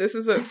food. This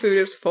is what food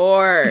is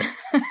for.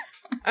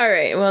 All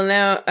right. Well,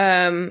 now,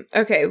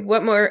 okay.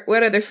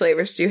 What other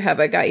flavors do you have?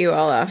 I got you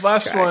all off.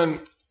 Last one.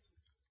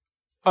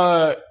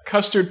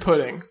 Custard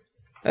pudding.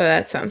 Oh,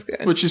 that sounds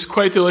good. Which is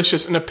quite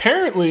delicious. And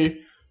apparently,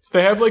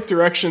 they have, like,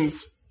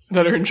 directions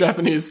that are in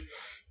Japanese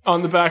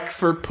on the back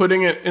for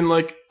putting it in,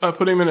 like,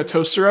 putting them in a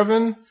toaster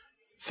oven.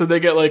 So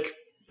they get, like,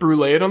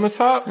 bruleed on the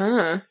top.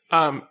 Uh-huh.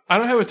 I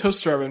don't have a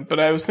toaster oven, but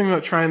I was thinking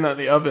about trying that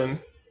in the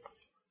oven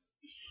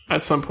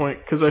at some point,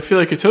 because I feel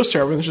like a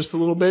toaster oven is just a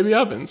little baby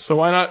oven. So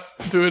why not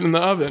do it in the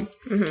oven?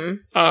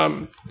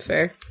 Mm-hmm.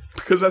 Fair.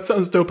 Because that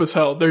sounds dope as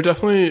hell. They're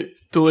definitely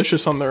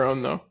delicious on their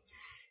own, though.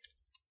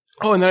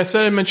 Oh, and then I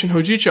said I mentioned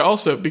hojicha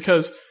also,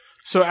 because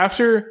so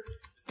after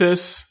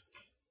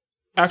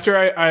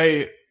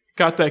I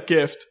got that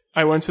gift,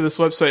 I went to this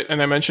website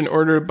and I mentioned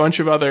ordered a bunch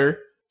of other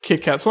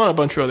Kit Kats. Well, not a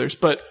bunch of others,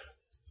 but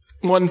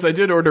ones I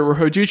did order were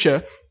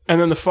hojicha. And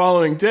then the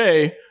following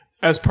day,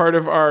 as part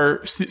of our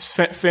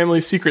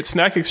family secret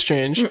snack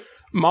exchange,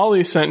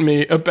 Molly sent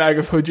me a bag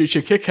of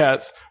Hojicha Kit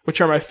Kats, which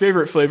are my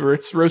favorite flavor.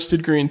 It's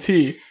roasted green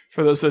tea,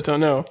 for those that don't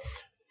know.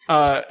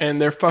 And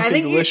they're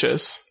fucking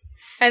delicious.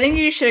 I think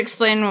you should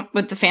explain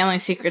what the family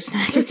secret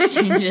snack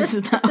exchange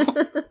is,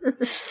 though.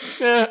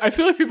 Yeah, I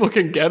feel like people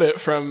can get it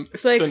from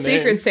It's like the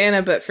Secret name.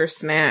 Santa, but for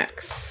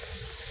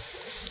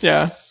snacks.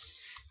 Yeah.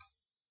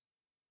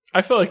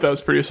 I feel like that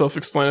was pretty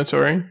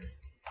self-explanatory.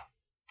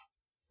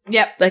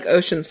 Yep. Like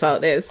ocean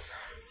salt is.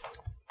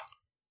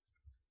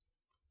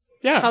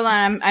 Yeah. Hold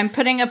on, I'm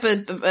putting up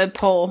a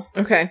poll.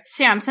 Okay.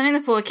 So yeah, I'm sending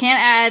the poll. You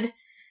can't add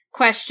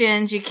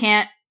questions. You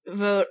can't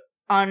vote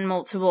on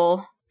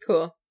multiple.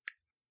 Cool.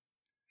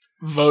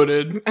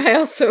 Voted. I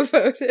also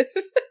voted.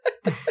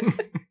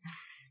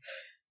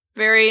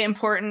 Very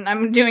important.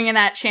 I'm doing an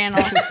at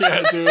channel.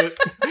 Yeah, do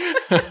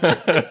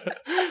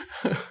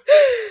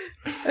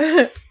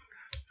it.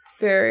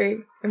 Very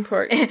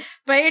important.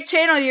 By your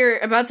channel, you're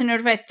about to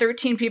notify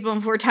 13 people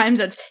in 4 time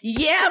zones.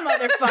 Yeah,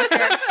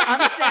 motherfucker!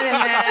 I'm sending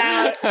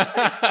that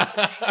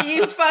out.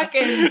 You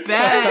fucking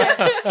bet.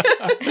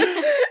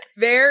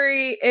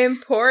 Very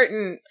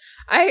important.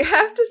 I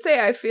have to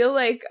say, I feel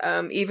like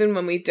even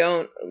when we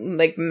don't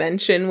like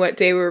mention what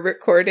day we're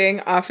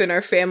recording, often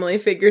our family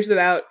figures it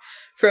out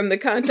from the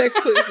context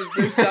clues of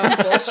this dumb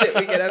bullshit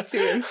we get up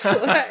to in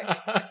Slack.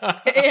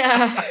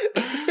 Yeah.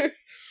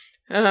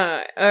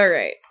 All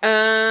right.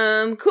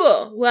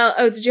 Cool. Well,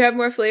 did you have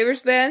more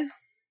flavors, Ben?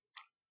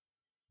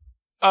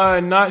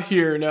 Not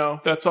here, no.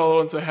 That's all the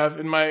ones I have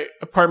in my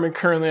apartment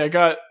currently. I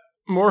got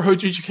more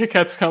Hojicha Kit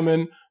Kats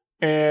coming,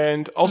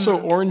 and also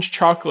orange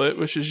chocolate,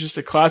 which is just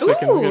a classic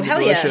and it's going to be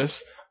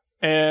delicious.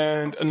 Yeah.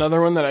 And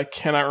another one that I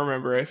cannot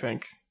remember, I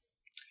think.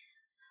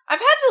 I've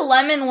had the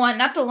lemon one,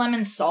 not the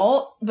lemon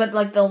salt, but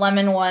like the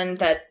lemon one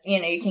that,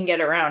 you can get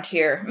around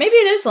here. Maybe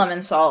it is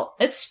lemon salt.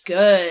 It's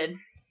good.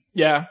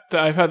 Yeah,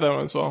 I've had that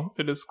one as well.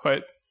 It is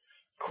quite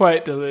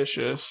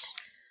delicious.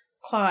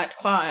 Quite.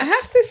 I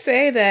have to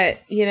say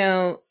that,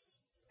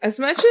 as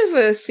much of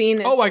a scene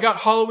as... Oh, I got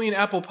Halloween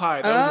apple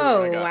pie. That was the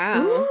one I got.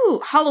 Wow.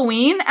 Ooh,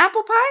 Halloween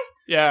apple pie?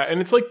 Yeah, and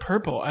it's like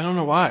purple. I don't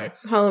know why.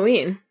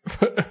 Halloween.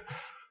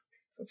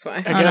 That's why.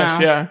 I guess,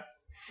 yeah.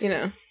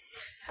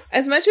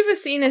 As much of a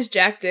scene as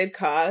Jack did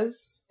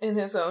cause in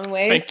his own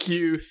ways.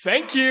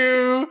 Thank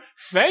you.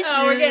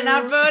 Oh, we're getting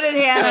outvoted,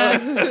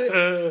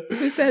 Hannah.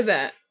 Who said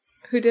that?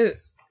 Who did it?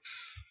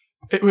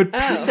 It would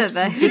Who said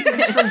that?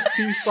 different from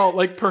sea salt.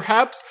 Like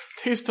perhaps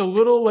taste a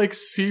little like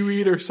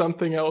seaweed or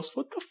something else.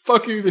 What the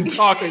fuck are you even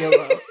talking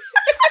about? Like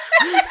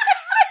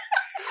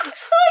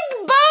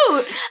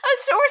boat,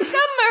 or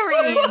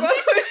submarine, like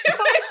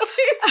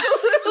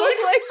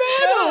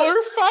metal or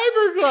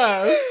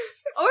fiberglass,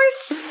 or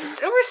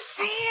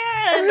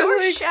sand, or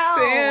like shell,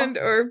 sand,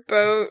 or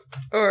boat,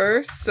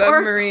 or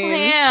submarine, or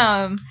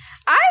clam.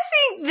 I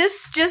think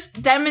this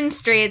just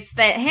demonstrates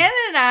that Hannah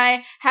and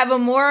I have a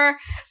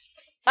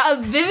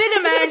vivid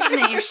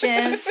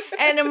imagination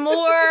and are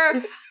more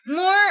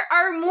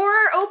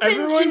open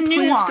everyone to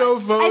nuance. Please go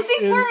vote. I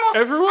think we're more.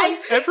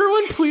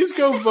 Everyone, please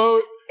go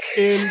vote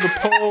in the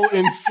poll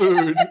in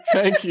food.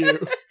 Thank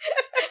you.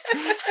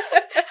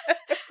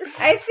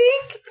 I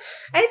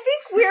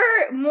think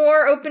we're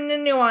more open to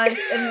nuance,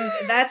 and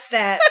that's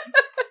that.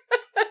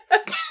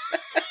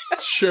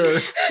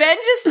 Sure. Ben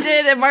just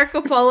did a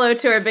Marco Polo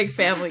to our big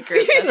family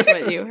group. That's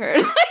what you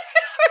heard.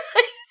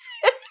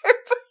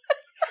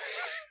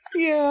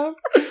 Yeah.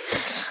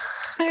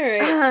 All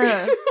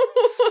right.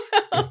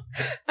 Well,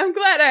 I'm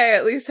glad I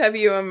at least have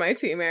you on my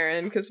team,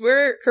 Erin, because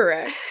we're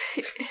correct.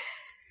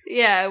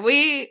 Yeah,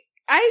 I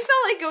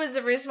felt like it was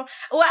a reasonable...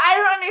 What I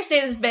don't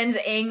understand is Ben's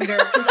anger,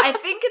 because I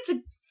think it's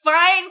a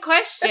fine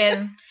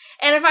question.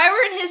 And if I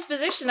were in his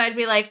position, I'd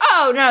be like,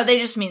 oh, no, they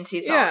just mean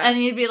sea salt. Yeah. And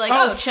he'd be like,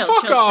 chill,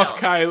 fuck chill, off,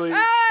 chill. Kylie.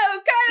 Oh,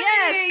 Kylie!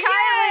 Yes,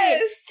 Kylie!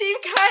 Yes. Team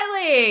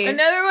Kylie!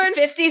 Another one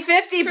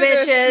 50-50, for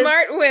bitches. The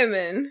smart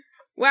women.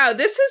 Wow,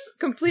 this is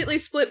completely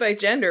split by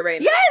gender right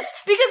now. Yes,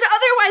 because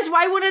otherwise,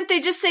 why wouldn't they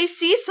just say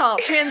sea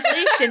salt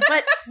translation?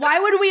 But why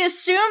would we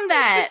assume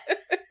that?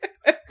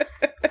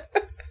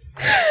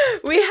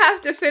 We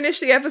have to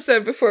finish the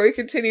episode before we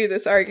continue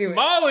this argument.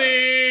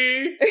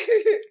 Molly!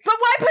 But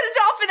why put a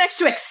dolphin next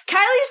to it?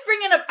 Kylie's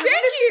bringing up...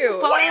 Thank you!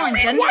 What do you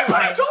mean, why put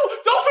a dolphin?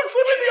 Dolphins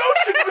live in the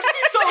ocean where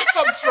sea salt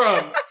comes from!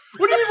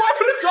 What do you mean, why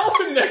put a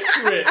dolphin next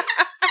to it?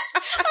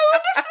 I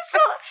wonder if this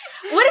all...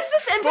 What if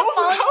this ends up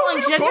falling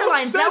along gender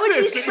lines? That would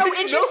be so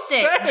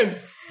interesting. No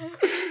sense.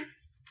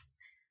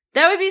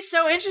 That would be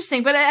so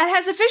interesting, but it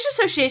has a fish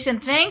association.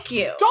 Thank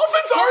you.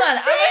 Dolphins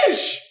aren't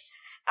fish!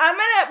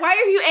 Why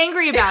are you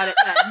angry about it,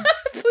 Ben?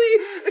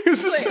 Please.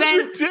 This is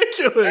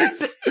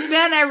ridiculous.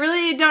 Ben, I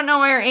really don't know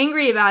why you're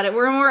angry about it.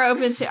 We're more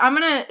open to... I'm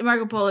gonna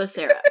Marco Polo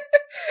Sarah.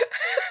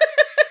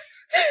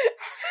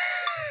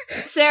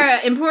 Sarah,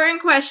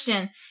 important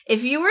question.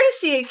 If you were to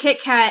see a Kit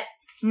Kat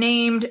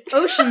named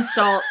Ocean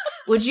Salt,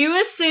 would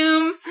you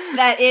assume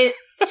that it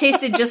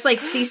tasted just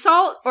like sea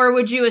salt, or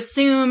would you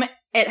assume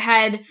it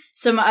had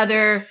some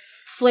other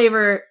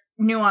flavor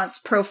nuance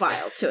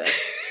profile to it?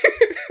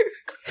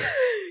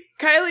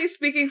 Kylie,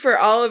 speaking for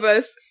all of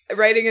us,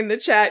 writing in the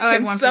chat,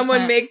 can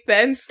someone make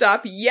Ben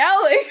stop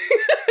yelling?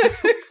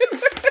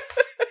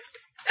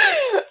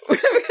 I'm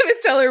gonna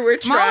tell her we're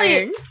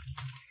trying.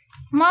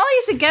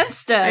 Molly's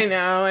against us.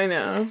 I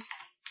know.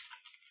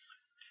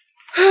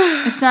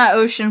 It's not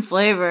ocean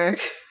flavor.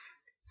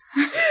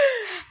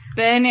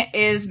 Ben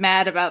is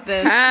mad about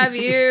this. Have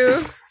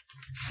you?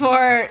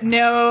 For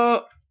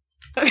no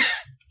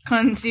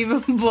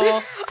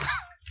conceivable.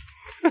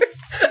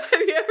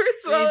 Have you ever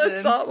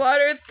swallowed salt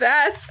water?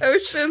 That's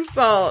ocean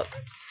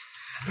salt.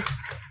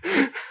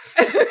 That's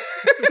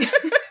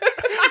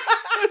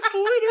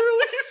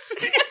literally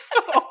sea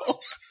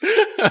salt.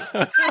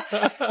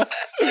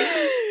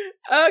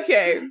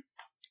 Okay.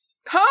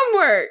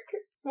 Homework.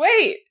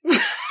 Wait,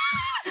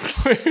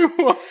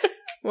 what?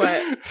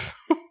 What?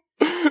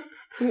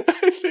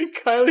 I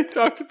think Kylie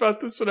talked about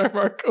this in our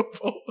Marco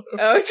Polo.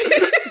 Oh,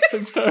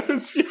 as I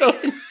was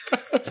yelling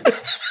about it.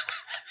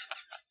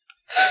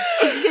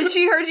 Because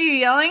she heard you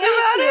yelling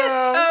about it?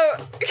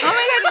 Oh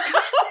my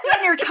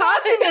god, you're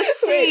causing a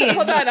scene. Wait,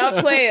 hold on,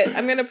 I'll play it.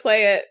 I'm gonna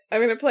play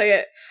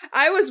it.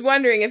 I was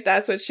wondering if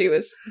that's what she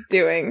was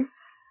doing.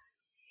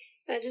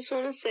 I just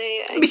want to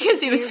say,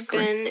 because he was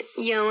been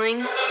yelling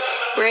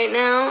right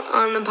now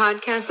on the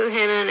podcast with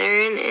Hannah and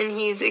Erin, and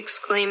he's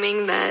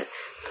exclaiming that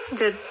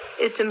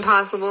it's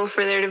impossible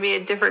for there to be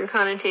a different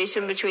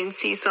connotation between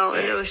sea salt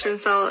and ocean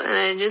salt, and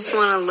I just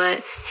want to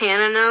let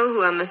Hannah know,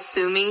 who I'm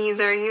assuming he's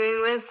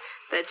arguing with,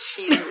 that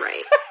she's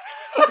right.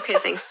 Okay,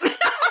 thanks, bye.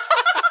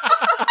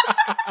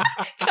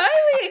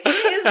 Kylie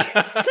is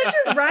such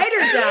a ride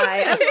or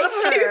die. I love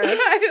her.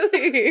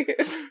 Kylie.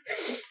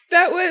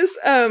 That was,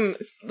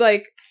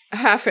 like,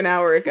 half an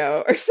hour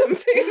ago or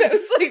something. That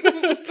was, like,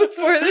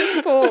 before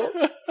this poll.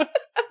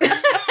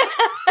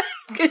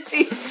 Because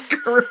he's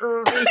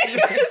screaming.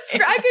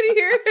 I could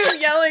hear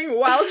him yelling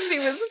while she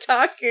was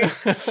talking.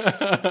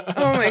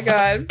 Oh, my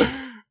God.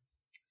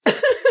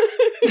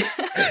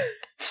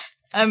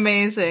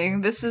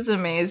 Amazing. This is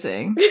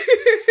amazing.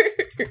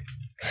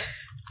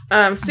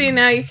 See,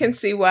 now you can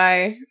see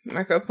why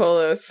Marco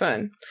Polo is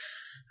fun.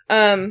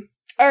 All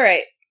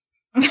right.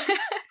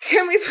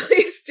 Can we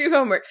please do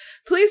homework?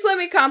 Please let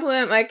me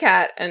compliment my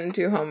cat and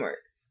do homework.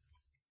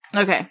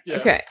 Okay. Yeah.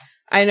 Okay.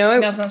 I know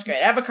that sounds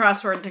great. I have a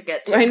crossword to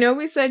get to. I know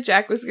we said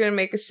Jack was going to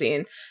make a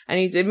scene, and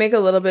he did make a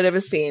little bit of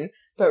a scene,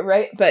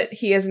 but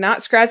he has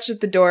not scratched at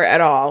the door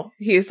at all.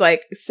 He's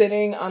like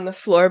sitting on the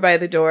floor by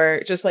the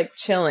door, just like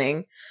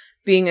chilling,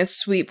 being a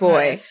sweet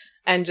boy. Nice.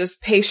 And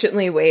just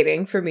patiently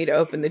waiting for me to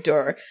open the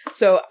door.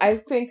 So I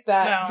think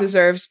that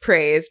deserves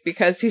praise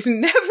because he's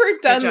never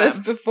done this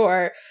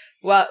before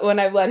when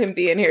I've let him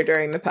be in here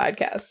during the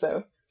podcast.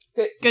 So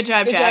good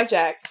job, Jack. Good job,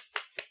 Jack.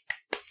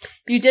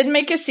 You did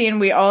make a scene.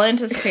 We all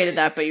anticipated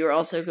that, but you were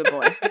also a good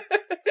boy.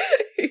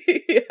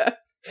 Yeah.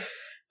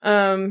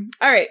 All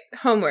right.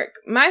 Homework.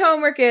 My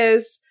homework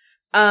is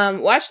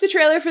watch the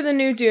trailer for the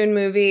new Dune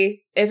movie.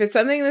 If it's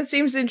something that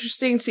seems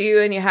interesting to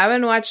you and you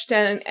haven't watched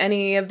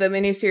any of the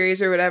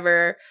miniseries or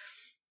whatever,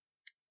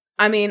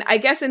 I mean, I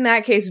guess in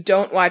that case,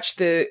 don't watch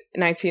the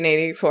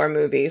 1984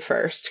 movie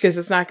first, because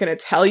it's not going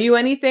to tell you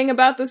anything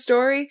about the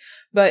story.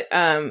 But,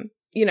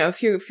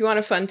 if you want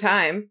a fun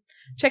time,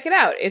 check it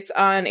out. It's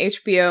on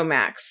HBO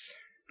Max,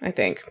 I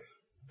think.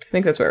 I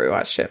think that's where we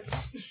watched it.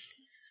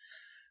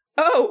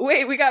 Oh,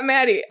 wait, we got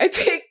Maddie. I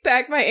take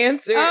back my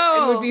answer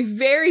and would be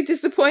very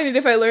disappointed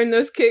if I learned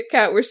those Kit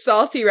Kat were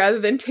salty rather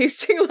than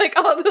tasting like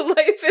all the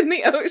life in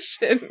the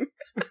ocean.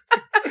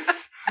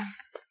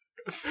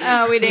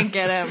 Oh, we didn't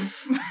get him.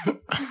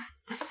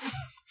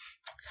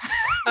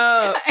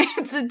 Oh.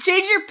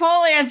 Change your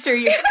poll answer,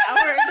 you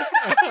coward.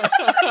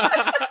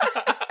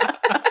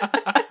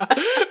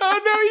 Oh,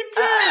 no, he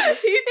did!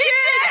 He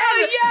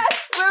did!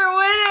 Yes! We're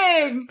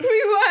winning!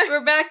 We won!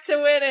 We're back to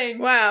winning.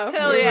 Wow.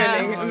 Hell we're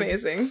yeah. winning.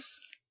 Amazing.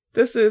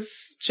 This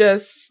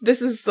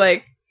is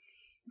like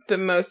the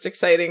most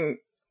exciting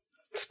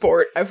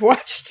sport I've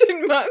watched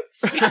in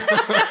months.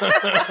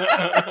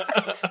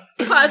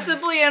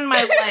 Possibly in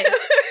my life.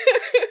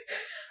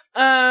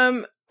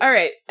 All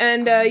right.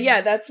 And,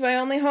 that's my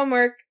only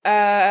homework.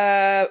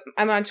 I'm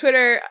on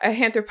Twitter at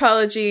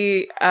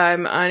Anthropology.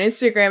 I'm on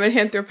Instagram at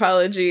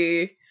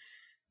Anthropology.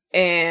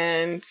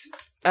 And,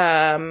 I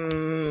have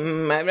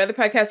another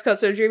podcast called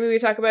So Dreamy. We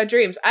talk about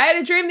dreams. I had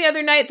a dream the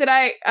other night that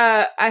I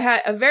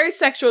had a very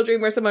sexual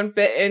dream where someone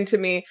bit into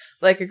me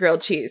like a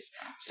grilled cheese.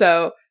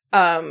 So,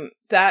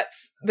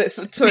 that's the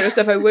sort of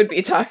stuff I would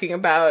be talking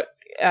about,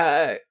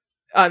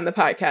 on the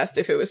podcast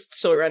if it was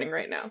still running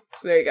right now.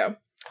 So there you go.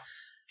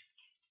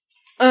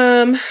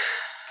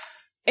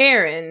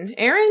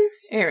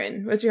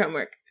 Erin, what's your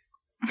homework?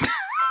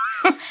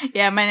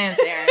 Yeah, my name's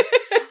Erin.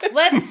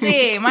 Let's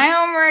see. My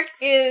homework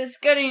is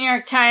go to New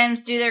York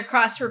Times, do their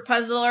crossword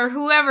puzzle, or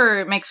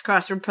whoever makes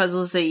crossword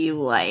puzzles that you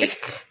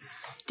like.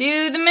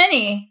 Do the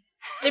mini.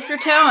 Dip your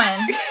toe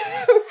in.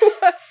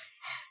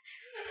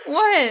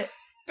 What?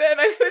 Ben,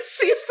 I put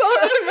sea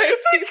salt in my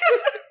pizza.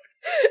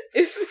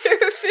 Is there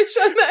a fish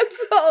on that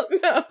salt?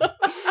 No.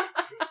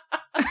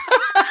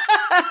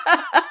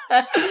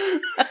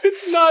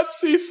 It's not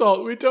sea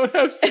salt. We don't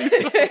have sea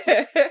salt.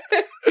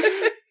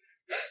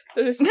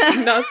 That is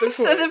not the point.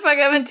 Shut the fuck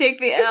up and take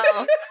the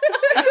L.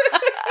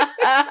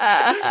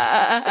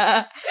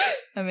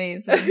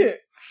 Amazing.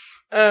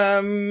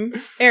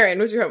 Erin,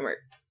 what's your homework?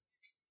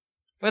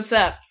 What's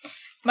up?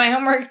 My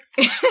homework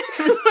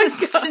was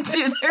to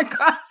do their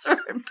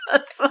crossword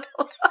puzzle.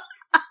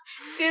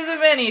 Do the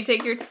mini,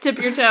 tip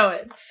your toe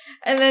in.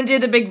 And then do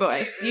the big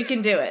boy. You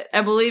can do it.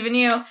 I believe in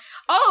you.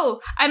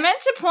 Oh, I meant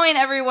to point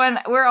everyone.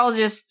 We're all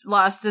just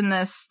lost in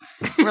this.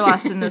 We're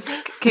lost in this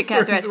Kit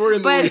Kat thread. We're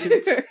in the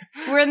weeds.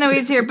 We're in the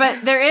weeds here.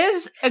 But there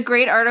is a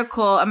great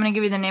article. I'm going to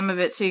give you the name of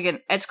it so you can.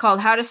 It's called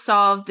 "How to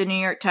Solve the New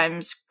York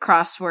Times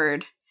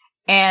Crossword."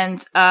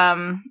 And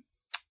I'm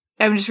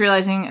just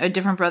realizing a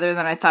different brother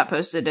than I thought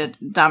posted it.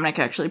 Dominic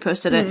actually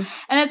posted it,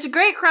 and it's a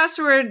great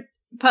crossword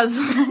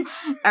puzzle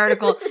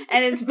article,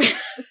 and it's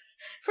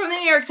from the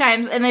New York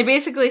Times, and they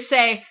basically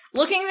say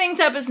looking things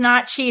up is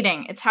not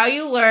cheating. It's how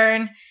you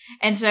learn.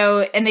 And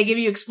they give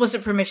you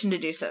explicit permission to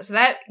do so. So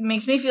that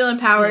makes me feel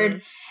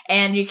empowered,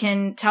 and you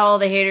can tell all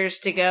the haters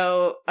to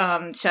go,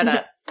 shut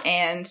up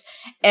and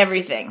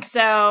everything.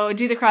 So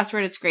do the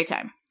crossword. It's a great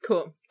time.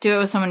 Cool. Do it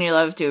with someone you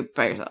love. Do it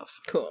by yourself.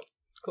 Cool.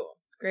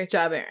 Great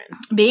job, Erin.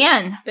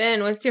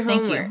 Ben, what's your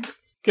homework? You.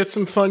 Get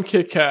some fun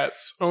Kit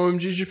Kats.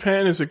 OMG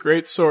Japan is a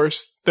great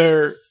source.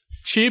 They're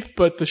cheap,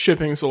 but the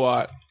shipping's a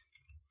lot.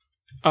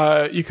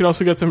 You can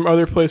also get them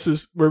other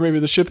places where maybe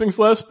the shipping's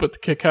less, but the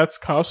Kit Kats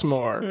cost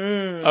more.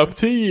 Up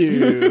to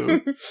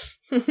you.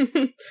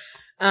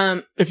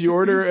 If you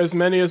order as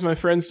many as my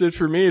friends did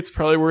for me, it's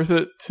probably worth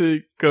it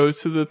to go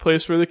to the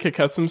place where the Kit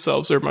Kats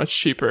themselves are much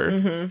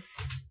cheaper.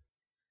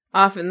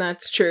 Often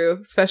that's true,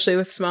 especially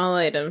with small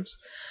items.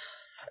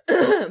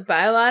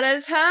 Buy a lot at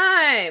a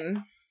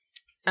time.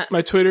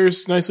 My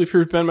Twitter's nicely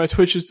proved Ben. My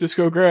Twitch is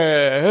Disco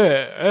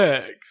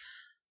Greg.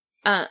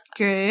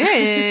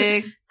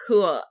 Greg.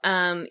 Cool.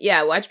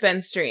 Yeah, watch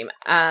Ben stream.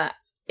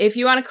 If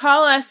you want to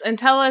call us and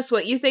tell us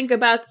what you think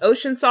about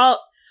ocean salt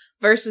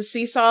versus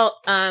sea salt,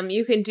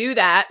 you can do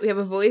that. We have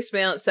a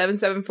voicemail at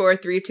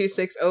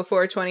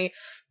 774-326-0420.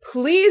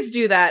 Please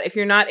do that if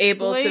you're not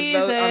able to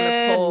vote on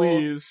the poll.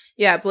 Please.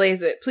 Yeah,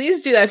 blaze it.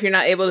 Please do that if you're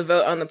not able to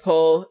vote on the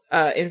poll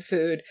in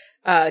food.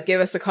 Give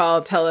us a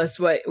call. Tell us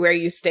where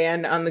you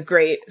stand on the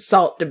great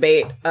salt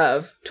debate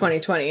of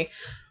 2020.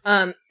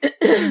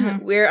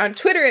 We're on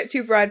Twitter at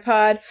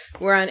WayTooBroadPod.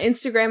 We're on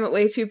Instagram at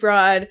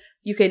WayTooBroad.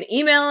 You can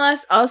email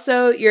us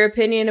also your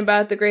opinion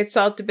about the great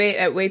salt debate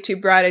at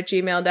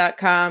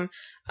WayTooBroad@gmail.com.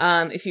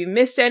 If you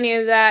missed any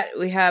of that,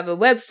 we have a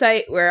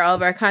website where all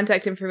of our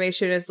contact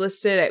information is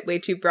listed at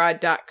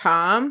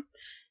WayTooBroad.com.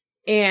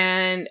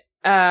 And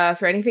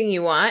for anything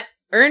you want,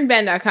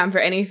 EarnBen.com for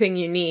anything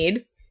you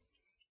need.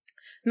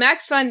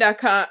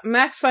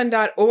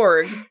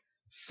 MaxFun.org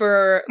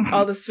for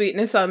all the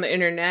sweetness on the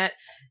internet.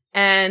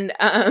 And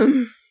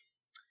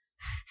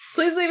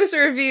please leave us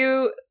a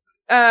review.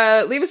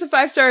 Leave us a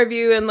 5-star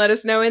review and let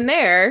us know in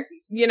there,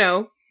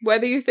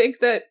 whether you think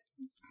that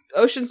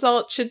ocean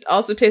salt should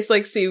also taste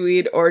like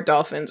seaweed or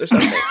dolphins or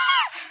something.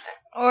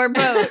 Or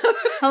both.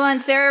 Hold on,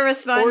 Sarah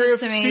responded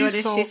to me. What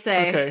did she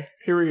say? Okay,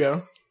 here we go.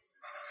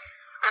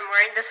 I'm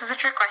worried this is a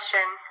trick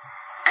question.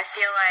 I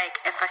feel like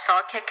if I saw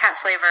a Kit Kat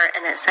flavor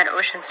and it said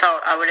ocean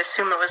salt, I would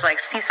assume it was like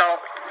sea salt.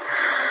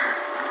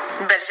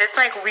 But if it's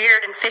like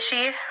weird and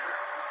fishy,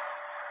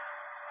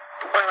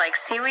 or like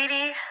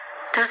seaweedy,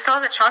 does it still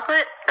have the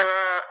chocolate?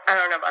 I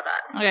don't know about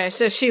that. Okay,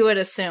 so she would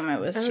assume it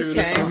was She would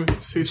assume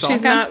sea salt.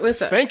 She's not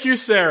with us. Thank you,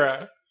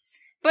 Sarah.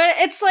 But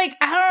it's like,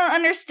 I don't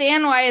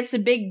understand why it's a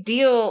big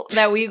deal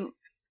that we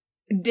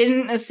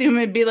didn't assume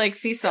it'd be like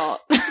sea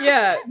salt.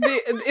 Yeah,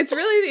 it's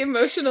really the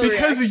emotional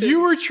because reaction. you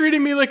were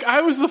treating me like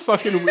I was the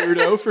fucking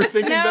weirdo for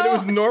thinking that it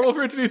was normal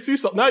for it to be sea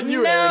salt. Not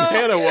you, Erin.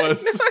 Hannah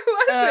was. No,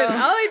 I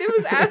wasn't. All I did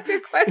was ask a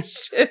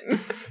question.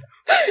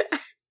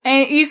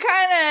 And you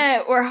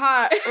kind of were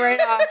hot right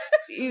off.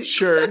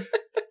 Sure.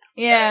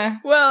 Yeah.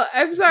 Well,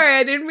 I'm sorry.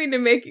 I didn't mean to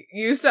make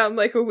you sound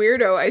like a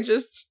weirdo.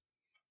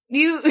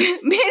 You made him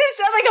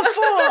sound like a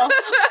fool.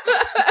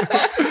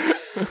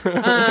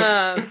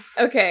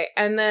 Okay,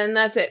 and then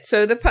that's it.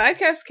 So the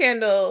podcast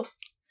candle...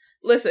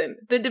 Listen,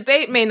 the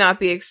debate may not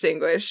be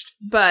extinguished,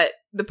 but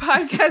the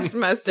podcast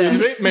must The end.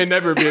 debate may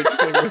never be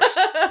extinguished.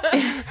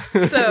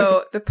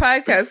 So the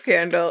podcast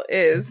candle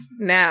is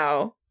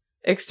now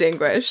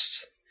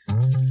extinguished.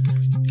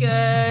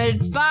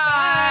 Goodbye.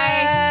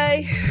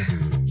 Bye.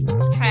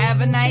 Have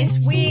a nice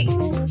week.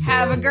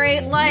 Have a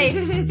great life.